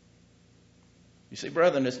 You see,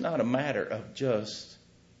 brethren, it's not a matter of just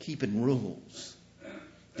keeping rules.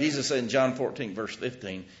 Jesus said in John 14, verse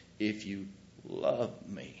 15, if you love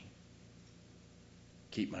me,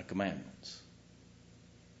 keep my commandments.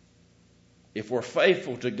 If we're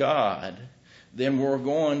faithful to God, then we're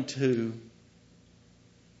going to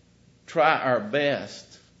try our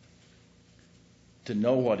best to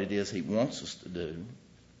know what it is he wants us to do.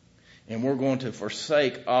 And we're going to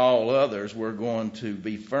forsake all others. We're going to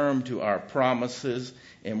be firm to our promises,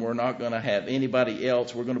 and we're not going to have anybody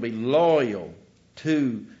else. We're going to be loyal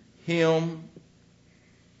to him.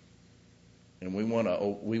 And we want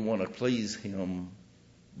to please him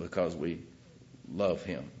because we love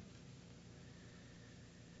him.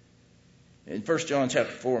 In 1 John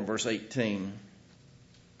chapter 4 and verse 18,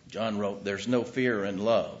 John wrote, there's no fear in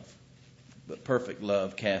love, but perfect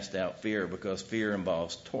love casts out fear, because fear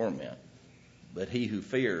involves torment. But he who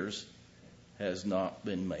fears has not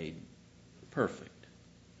been made perfect.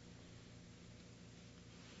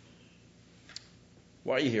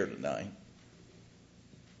 Why are you here tonight?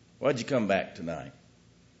 Why'd you come back tonight?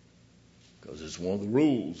 Because it's one of the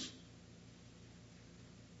rules.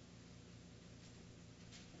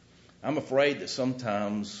 I'm afraid that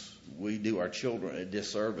sometimes we do our children a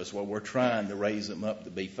disservice while we're trying to raise them up to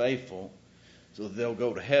be faithful so that they'll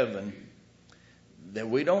go to heaven, that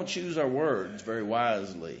we don't choose our words very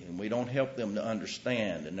wisely, and we don't help them to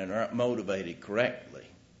understand, and they're not motivated correctly.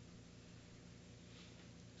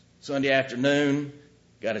 Sunday afternoon,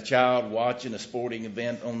 got a child watching a sporting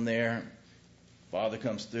event on there. Father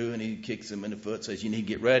comes through and he kicks him in the foot, says, you need to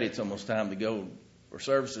get ready. It's almost time to go for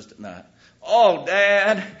services tonight. Oh,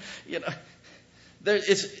 Dad, you know, they're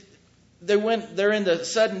in the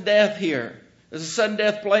sudden death here. There's a sudden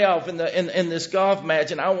death playoff in this golf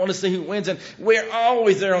match, and I want to see who wins. And we're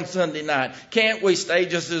always there on Sunday night. Can't we stay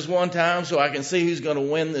just this one time so I can see who's going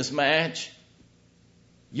to win this match?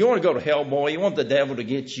 You want to go to hell, boy? You want the devil to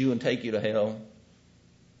get you and take you to hell?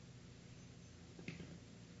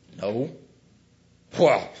 No.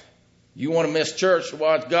 Well, you want to miss church to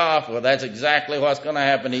watch golf? Well, that's exactly what's going to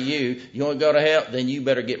happen to you. You want to go to hell? Then you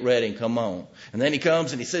better get ready and come on. And then he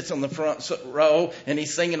comes and he sits on the front row and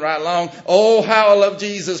he's singing right along. Oh, how I love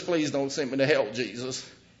Jesus. Please don't send me to hell, Jesus.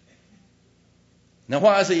 Now,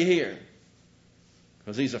 why is he here?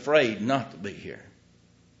 Because he's afraid not to be here.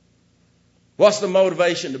 What's the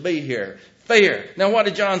motivation to be here? Fear. Now, what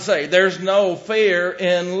did John say? There's no fear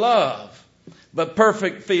in love. But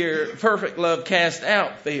perfect love casts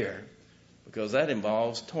out fear, because that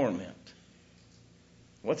involves torment.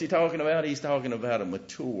 What's he talking about? He's talking about a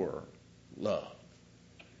mature love.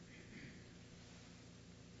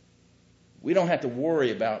 We don't have to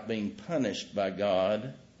worry about being punished by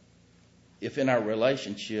God if in our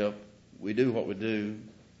relationship we do what we do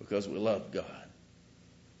because we love God.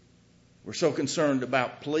 We're so concerned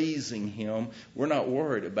about pleasing Him, we're not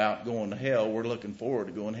worried about going to hell. We're looking forward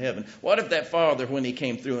to going to heaven. What if that father, when he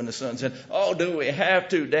came through and the son said, "Oh, do we have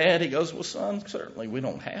to, Dad?" He goes, "Well, son, certainly we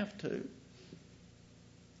don't have to."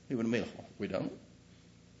 He would admit, "Oh, we don't.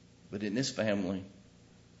 But in this family,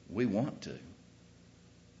 we want to."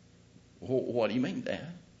 What do you mean,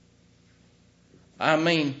 Dad? I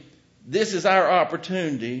mean, this is our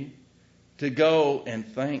opportunity to go and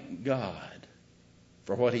thank God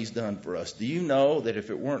for what He's done for us. Do you know that if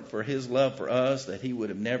it weren't for His love for us, that He would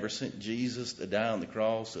have never sent Jesus to die on the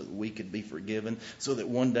cross so that we could be forgiven, so that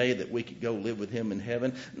one day that we could go live with Him in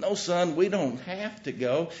heaven? No, son, we don't have to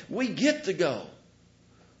go. We get to go.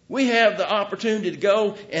 We have the opportunity to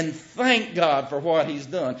go and thank God for what He's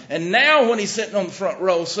done. And now when He's sitting on the front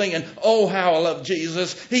row singing, "Oh, how I love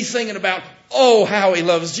Jesus," He's singing about, oh, how He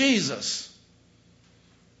loves Jesus.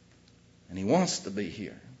 And He wants to be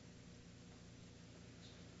here.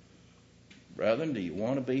 Brethren, do you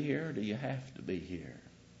want to be here or do you have to be here?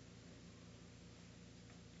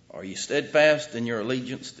 Are you steadfast in your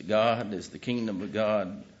allegiance to God? Is the kingdom of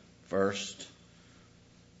God first?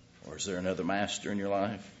 Or is there another master in your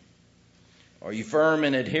life? Are you firm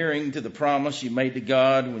in adhering to the promise you made to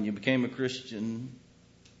God when you became a Christian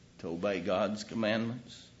to obey God's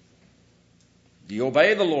commandments? Do you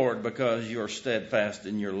obey the Lord because you're steadfast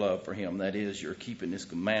in your love for Him? That is, you're keeping His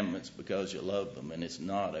commandments because you love them and it's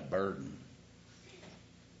not a burden.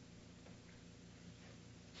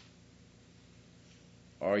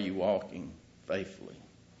 Are you walking faithfully?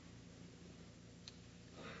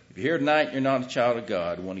 If you're here tonight and you're not a child of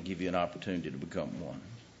God, I want to give you an opportunity to become one.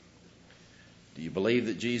 Do you believe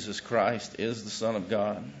that Jesus Christ is the Son of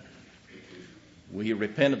God? Will you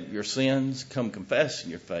repent of your sins, come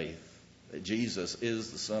confessing your faith that Jesus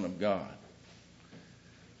is the Son of God?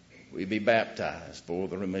 Will you be baptized for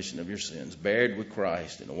the remission of your sins, buried with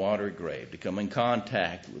Christ in a watery grave, to come in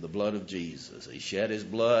contact with the blood of Jesus? He shed His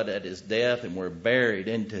blood at His death, and we're buried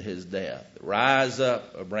into His death. Rise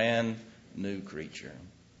up a brand new creature.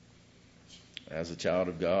 As a child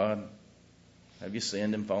of God, have you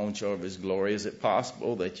sinned and fallen short of His glory? Is it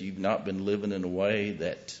possible that you've not been living in a way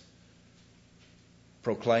that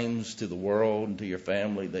proclaims to the world and to your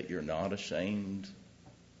family that you're not ashamed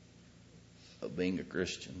of being a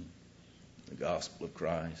Christian, the gospel of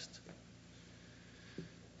Christ?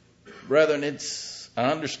 Brethren, I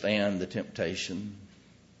understand the temptation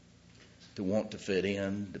to want to fit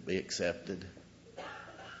in, to be accepted.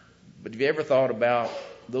 But have you ever thought about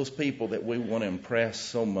those people that we want to impress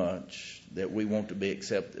so much that we want to be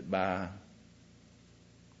accepted by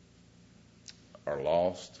are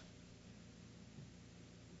lost?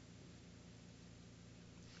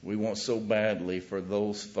 We want so badly for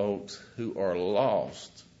those folks who are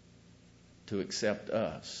lost to accept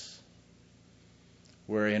us,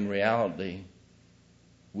 where in reality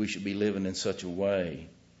we should be living in such a way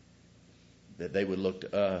that they would look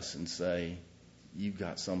to us and say, "You've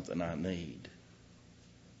got something I need."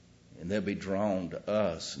 And they'll be drawn to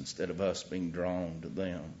us instead of us being drawn to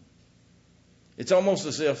them. It's almost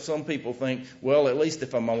as if some people think, well, at least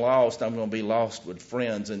if I'm lost, I'm going to be lost with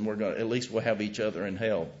friends, and at least we'll have each other in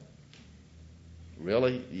hell.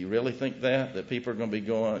 Really? You really think that? That people are going to be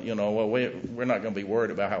going, well, we're not going to be worried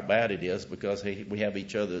about how bad it is because we have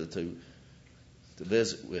each other to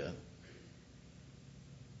visit with.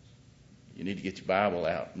 You need to get your Bible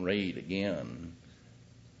out and read again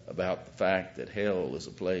about the fact that hell is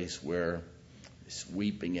a place where it's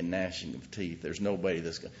weeping and gnashing of teeth. There's nobody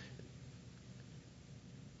that's going.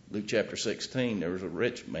 Luke chapter 16, there was a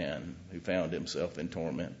rich man who found himself in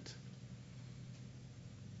torment.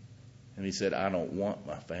 And he said, "I don't want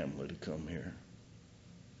my family to come here."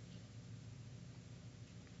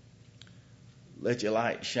 Let your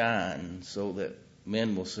light shine so that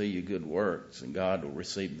men will see your good works and God will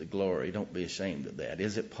receive the glory. Don't be ashamed of that.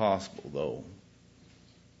 Is it possible, though,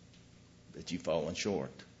 that you've fallen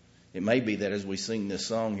short? It may be that as we sing this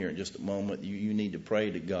song here in just a moment, you need to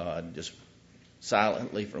pray to God just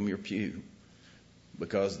silently from your pew,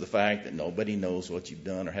 because of the fact that nobody knows what you've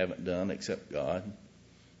done or haven't done except God.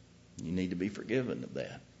 You need to be forgiven of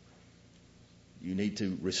that. You need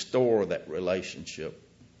to restore that relationship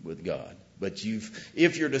with God. But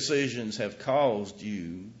if your decisions have caused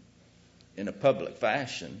you in a public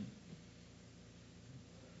fashion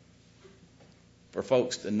for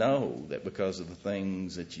folks to know that because of the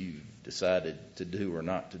things that you've decided to do or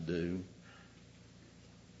not to do,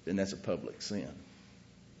 then that's a public sin.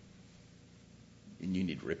 And you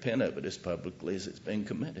need to repent of it as publicly as it's been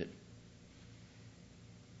committed.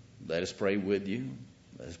 Let us pray with you.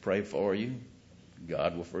 Let us pray for you.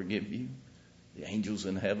 God will forgive you. The angels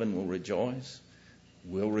in heaven will rejoice.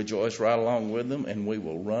 we'll rejoice right along with them, and we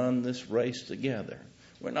will run this race together.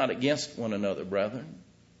 We're not against one another, brethren.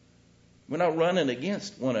 We're not running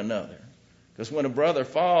against one another. Because when a brother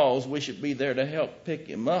falls, we should be there to help pick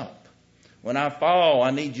him up. When I fall,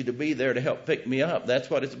 I need you to be there to help pick me up. That's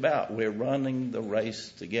what it's about. We're running the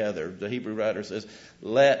race together. The Hebrew writer says,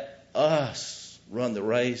 let us run the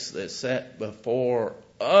race that's set before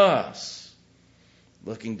us,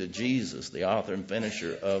 looking to Jesus, the author and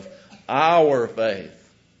finisher of our faith.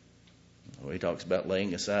 He talks about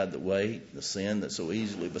laying aside the weight, the sin that so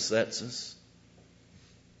easily besets us.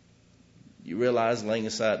 You realize laying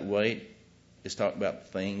aside weight is talking about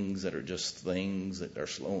things that are just things that are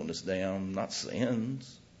slowing us down, not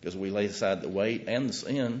sins, because we lay aside the weight and the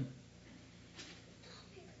sin.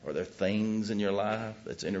 Are there things in your life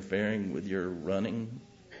that's interfering with your running?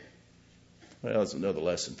 Well, it's another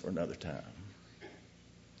lesson for another time.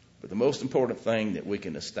 But the most important thing that we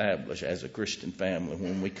can establish as a Christian family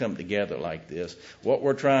when we come together like this, what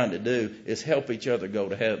we're trying to do is help each other go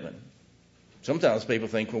to heaven. Sometimes people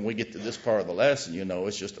think when we get to this part of the lesson,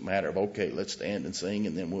 it's just a matter of, okay, let's stand and sing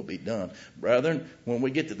and then we'll be done. Brethren, when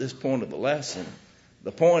we get to this point of the lesson,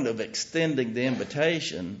 the point of extending the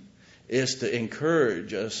invitation is to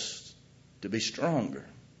encourage us to be stronger.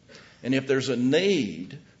 And if there's a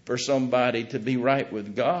need for somebody to be right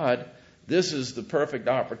with God, this is the perfect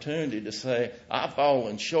opportunity to say, I've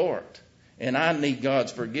fallen short and I need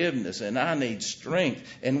God's forgiveness and I need strength.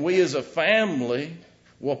 And we as a family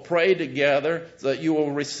will pray together so that you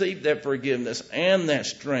will receive that forgiveness and that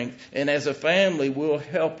strength. And as a family, we'll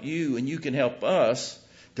help you and you can help us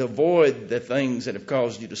to avoid the things that have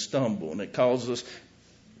caused you to stumble. And it causes us,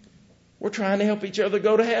 we're trying to help each other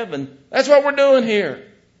go to heaven. That's what we're doing here.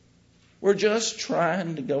 We're just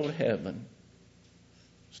trying to go to heaven.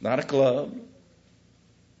 It's not a club.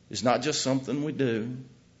 It's not just something we do.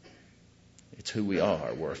 It's who we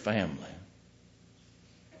are. We're a family.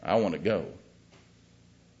 I want to go.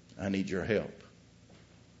 I need your help.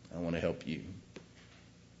 I want to help you.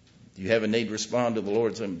 Do you have a need to respond to the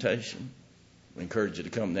Lord's invitation? We encourage you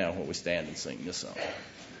to come now while we stand and sing this song.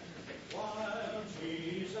 While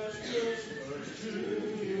Jesus whispers to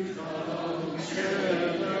you, come,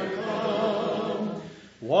 sinner, come.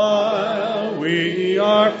 While we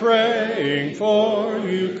are praying for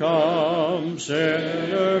you, come,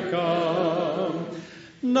 sinner, come.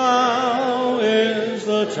 Now is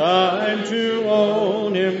the time to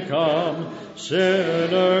own him, come,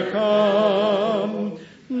 sinner, come.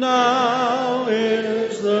 Now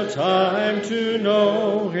is the time to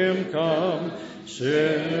know him, come,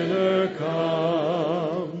 sinner,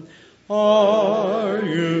 come. Are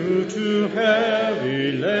you too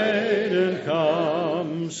heavy laden?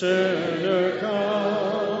 Come, sinner,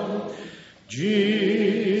 come.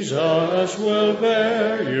 Jesus will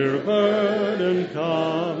bear your burden.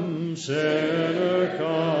 Come, sinner,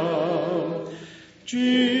 come.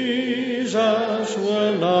 Jesus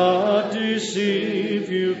will not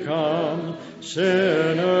deceive you. Come,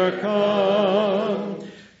 sinner, come.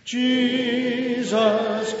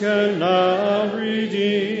 Jesus can now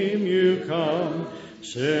redeem you. Come,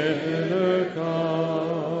 sinner,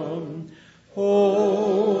 come.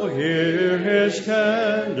 Oh, hear his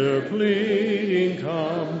tender pleading.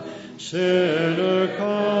 Come, sinner,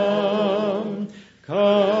 come.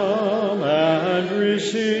 Come and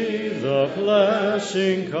receive the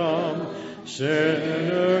blessing. Come,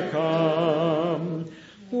 sinner, come.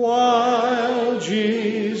 While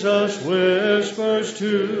Jesus whispers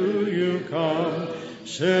to you, come,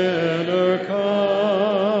 sinner,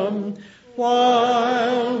 come.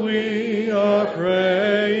 While we are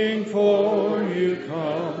praying for you,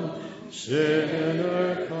 come,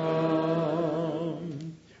 sinner,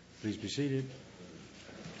 come. Please be seated.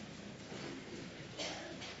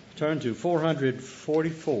 Turn to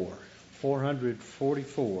 444.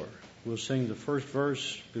 444. We'll sing the first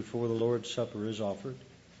verse before the Lord's Supper is offered.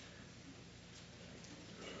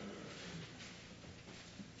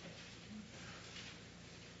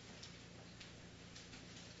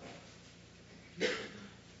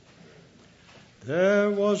 There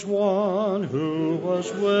was one who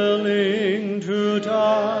was willing to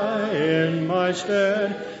die in my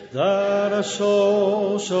stead, that a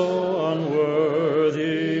soul so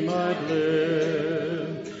unworthy might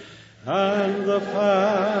live. And the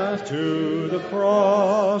path to the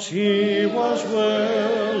cross he was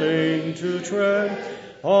willing to tread,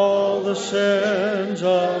 all the sins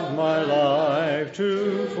of my life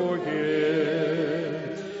to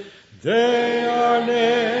forgive. They are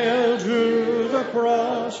nailed to the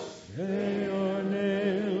cross, they are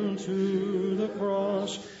nailed to the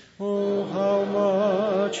cross. Oh, how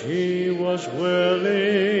much he was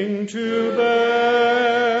willing to bear.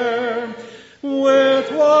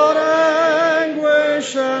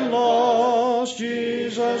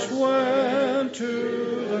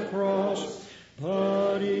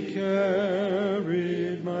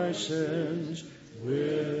 sins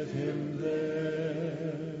with him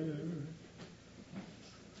there.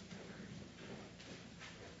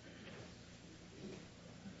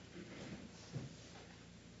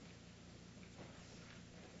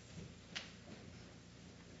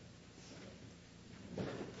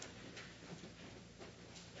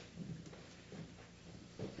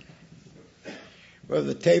 Well,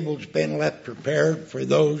 the table's been left prepared for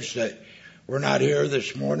those that were not here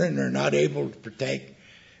this morning or not able to partake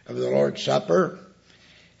of the Lord's Supper.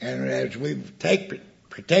 And as we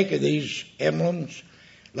partake of these emblems,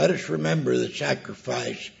 let us remember the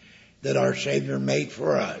sacrifice that our Savior made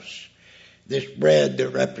for us. This bread that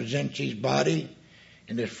represents his body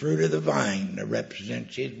and this fruit of the vine that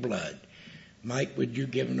represents his blood. Mike, would you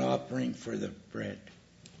give an offering for the bread?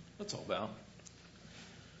 Let's all bow.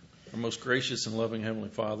 Our most gracious and loving Heavenly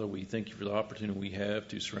Father, we thank you for the opportunity we have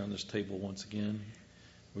to surround this table once again.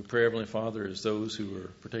 We pray, Heavenly Father, as those who are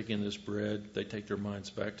partaking of this bread, they take their minds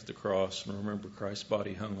back to the cross and remember Christ's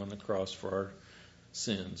body hung on the cross for our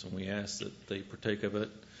sins. And we ask that they partake of it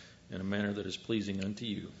in a manner that is pleasing unto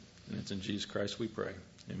you. And it's in Jesus Christ we pray.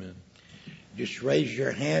 Amen. Just raise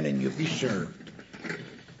your hand and you'll be served.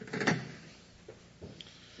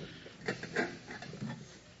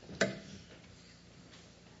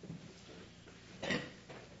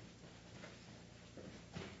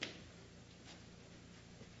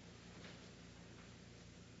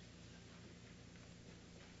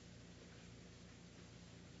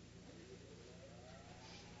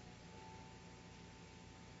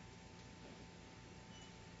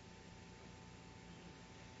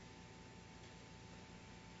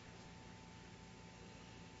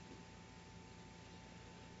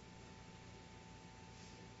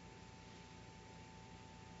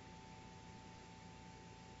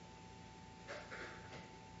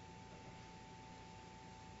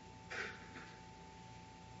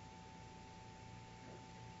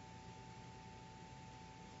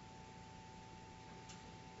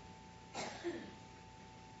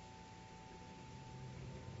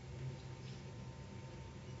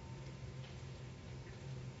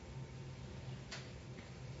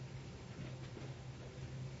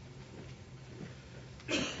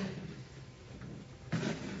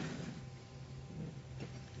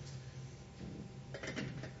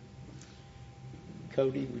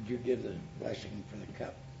 Cody, would you give the blessing for the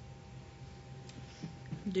cup?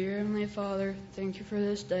 Dear Heavenly Father, thank you for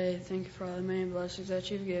this day. Thank you for all the many blessings that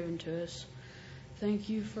you've given to us. Thank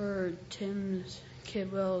you for Tim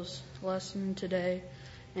Kidwell's lesson today.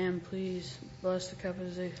 And please bless the cup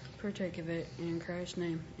as they partake of it. In Christ's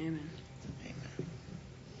name, amen. Amen.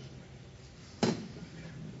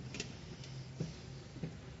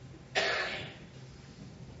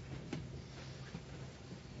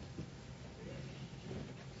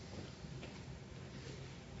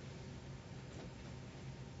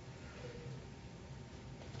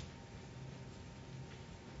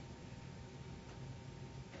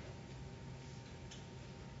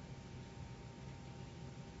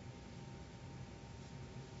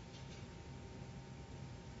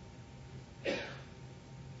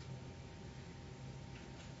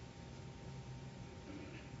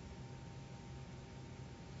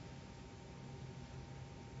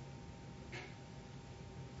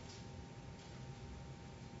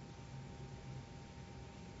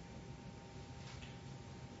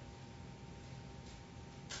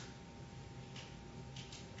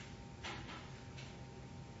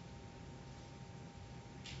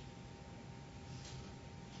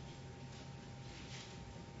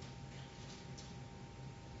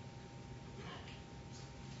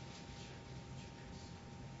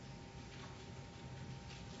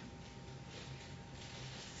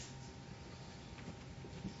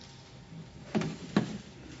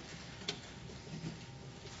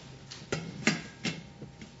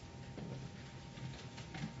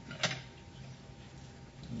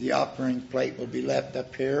 The offering plate will be left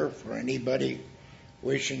up here for anybody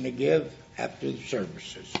wishing to give after the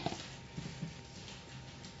services.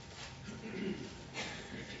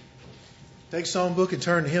 Take songbook and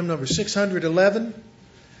turn to hymn number 611.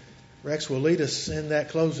 Rex will lead us in that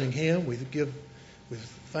closing hymn. We give with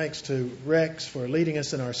thanks to Rex for leading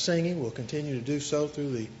us in our singing. We'll continue to do so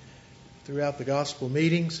throughout the gospel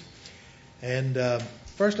meetings. And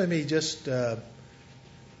first, let me just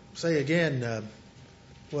say again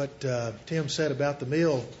what Tim said about the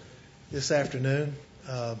meal this afternoon.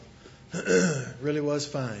 Really was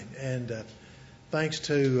fine. And thanks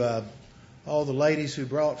to all the ladies who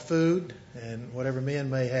brought food and whatever men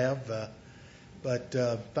may have. But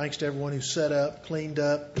thanks to everyone who set up, cleaned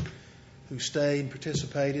up, who stayed and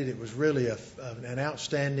participated. It was really an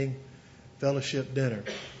outstanding fellowship dinner.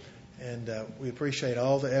 And we appreciate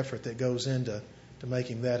all the effort that goes into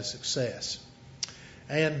making that a success.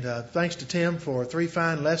 And thanks to Tim for 3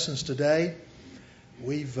 fine lessons today.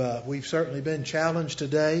 We've certainly been challenged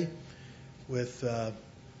today with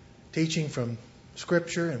teaching from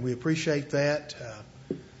Scripture, and we appreciate that.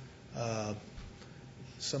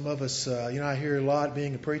 Some of us, I hear a lot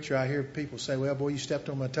being a preacher. I hear people say, "Well, boy, you stepped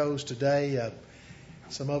on my toes today."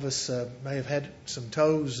 Some of us may have had some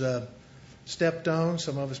toes stepped on.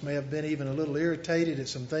 Some of us may have been even a little irritated at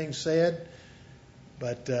some things said,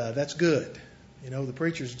 but that's good. The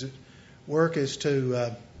preacher's work is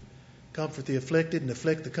to comfort the afflicted and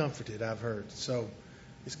afflict the comforted, I've heard. So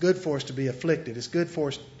it's good for us to be afflicted. It's good for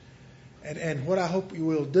us. And what I hope you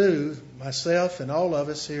will do, myself and all of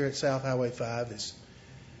us here at South Highway 5,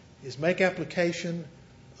 is make application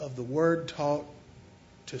of the word taught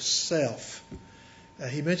to self.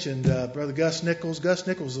 He mentioned Brother Gus Nichols. Gus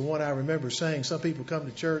Nichols is the one I remember saying, some people come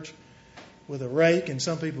to church with a rake and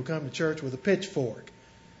some people come to church with a pitchfork.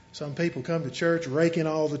 Some people come to church raking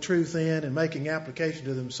all the truth in and making application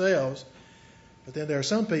to themselves. But then there are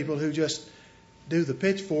some people who just do the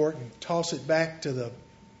pitchfork and toss it back to the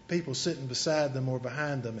people sitting beside them or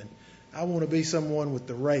behind them. And I want to be someone with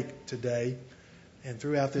the rake today and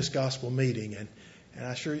throughout this gospel meeting. And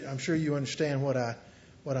I'm sure you understand what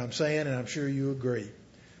I'm saying, and I'm sure you agree.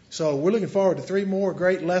 So we're looking forward to 3 more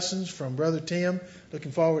great lessons from Brother Tim.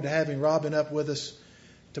 Looking forward to having Robin up with us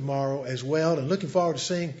tomorrow as well, and looking forward to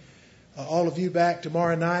seeing all of you back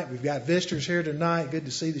tomorrow night. We've got visitors here tonight. Good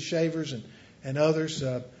to see the Shavers and others,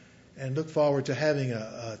 and look forward to having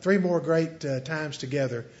 3 more great times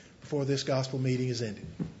together before this gospel meeting is ended.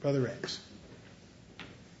 Brother Rex.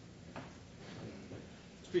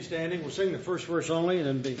 Let's be standing. We'll sing the first verse only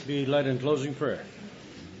and then be led in closing prayer.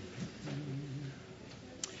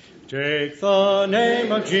 Take the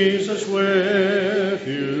name of Jesus with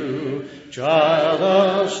you, child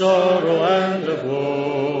of sorrow and of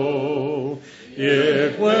woe.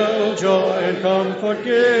 It will joy and comfort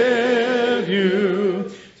give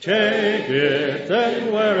you. Take it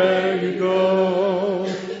then wherever you go.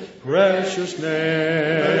 Precious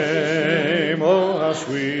name, oh how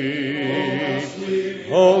sweet,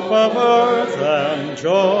 hope of earth and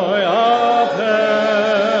joy of heaven.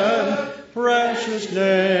 Precious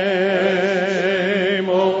name,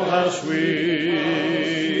 oh how sweet,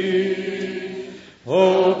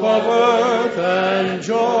 hope of earth and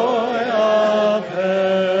joy of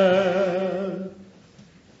heaven.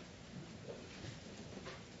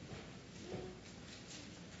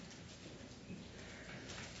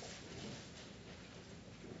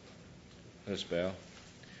 Let's bow.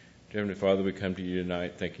 Dear Heavenly Father, we come to you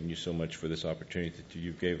tonight thanking you so much for this opportunity that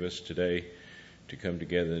you gave us today to come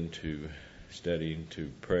together and to study, and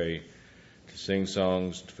to pray, to sing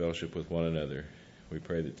songs, to fellowship with one another. We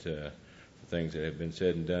pray that the things that have been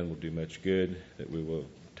said and done will do much good, that we will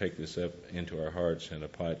take this up into our hearts and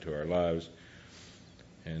apply it to our lives,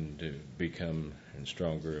 and to become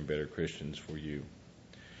stronger and better Christians for you.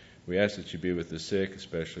 We ask that you be with the sick,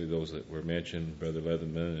 especially those that were mentioned, Brother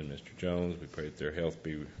Leatherman and Mr. Jones. We pray that their health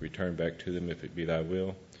be returned back to them if it be thy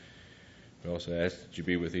will. We also ask that you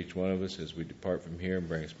be with each one of us as we depart from here and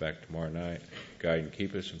bring us back tomorrow night. Guide and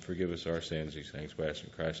keep us and forgive us our sins. These things we ask in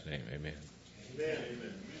Christ's name. Amen. Amen.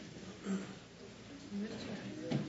 Amen.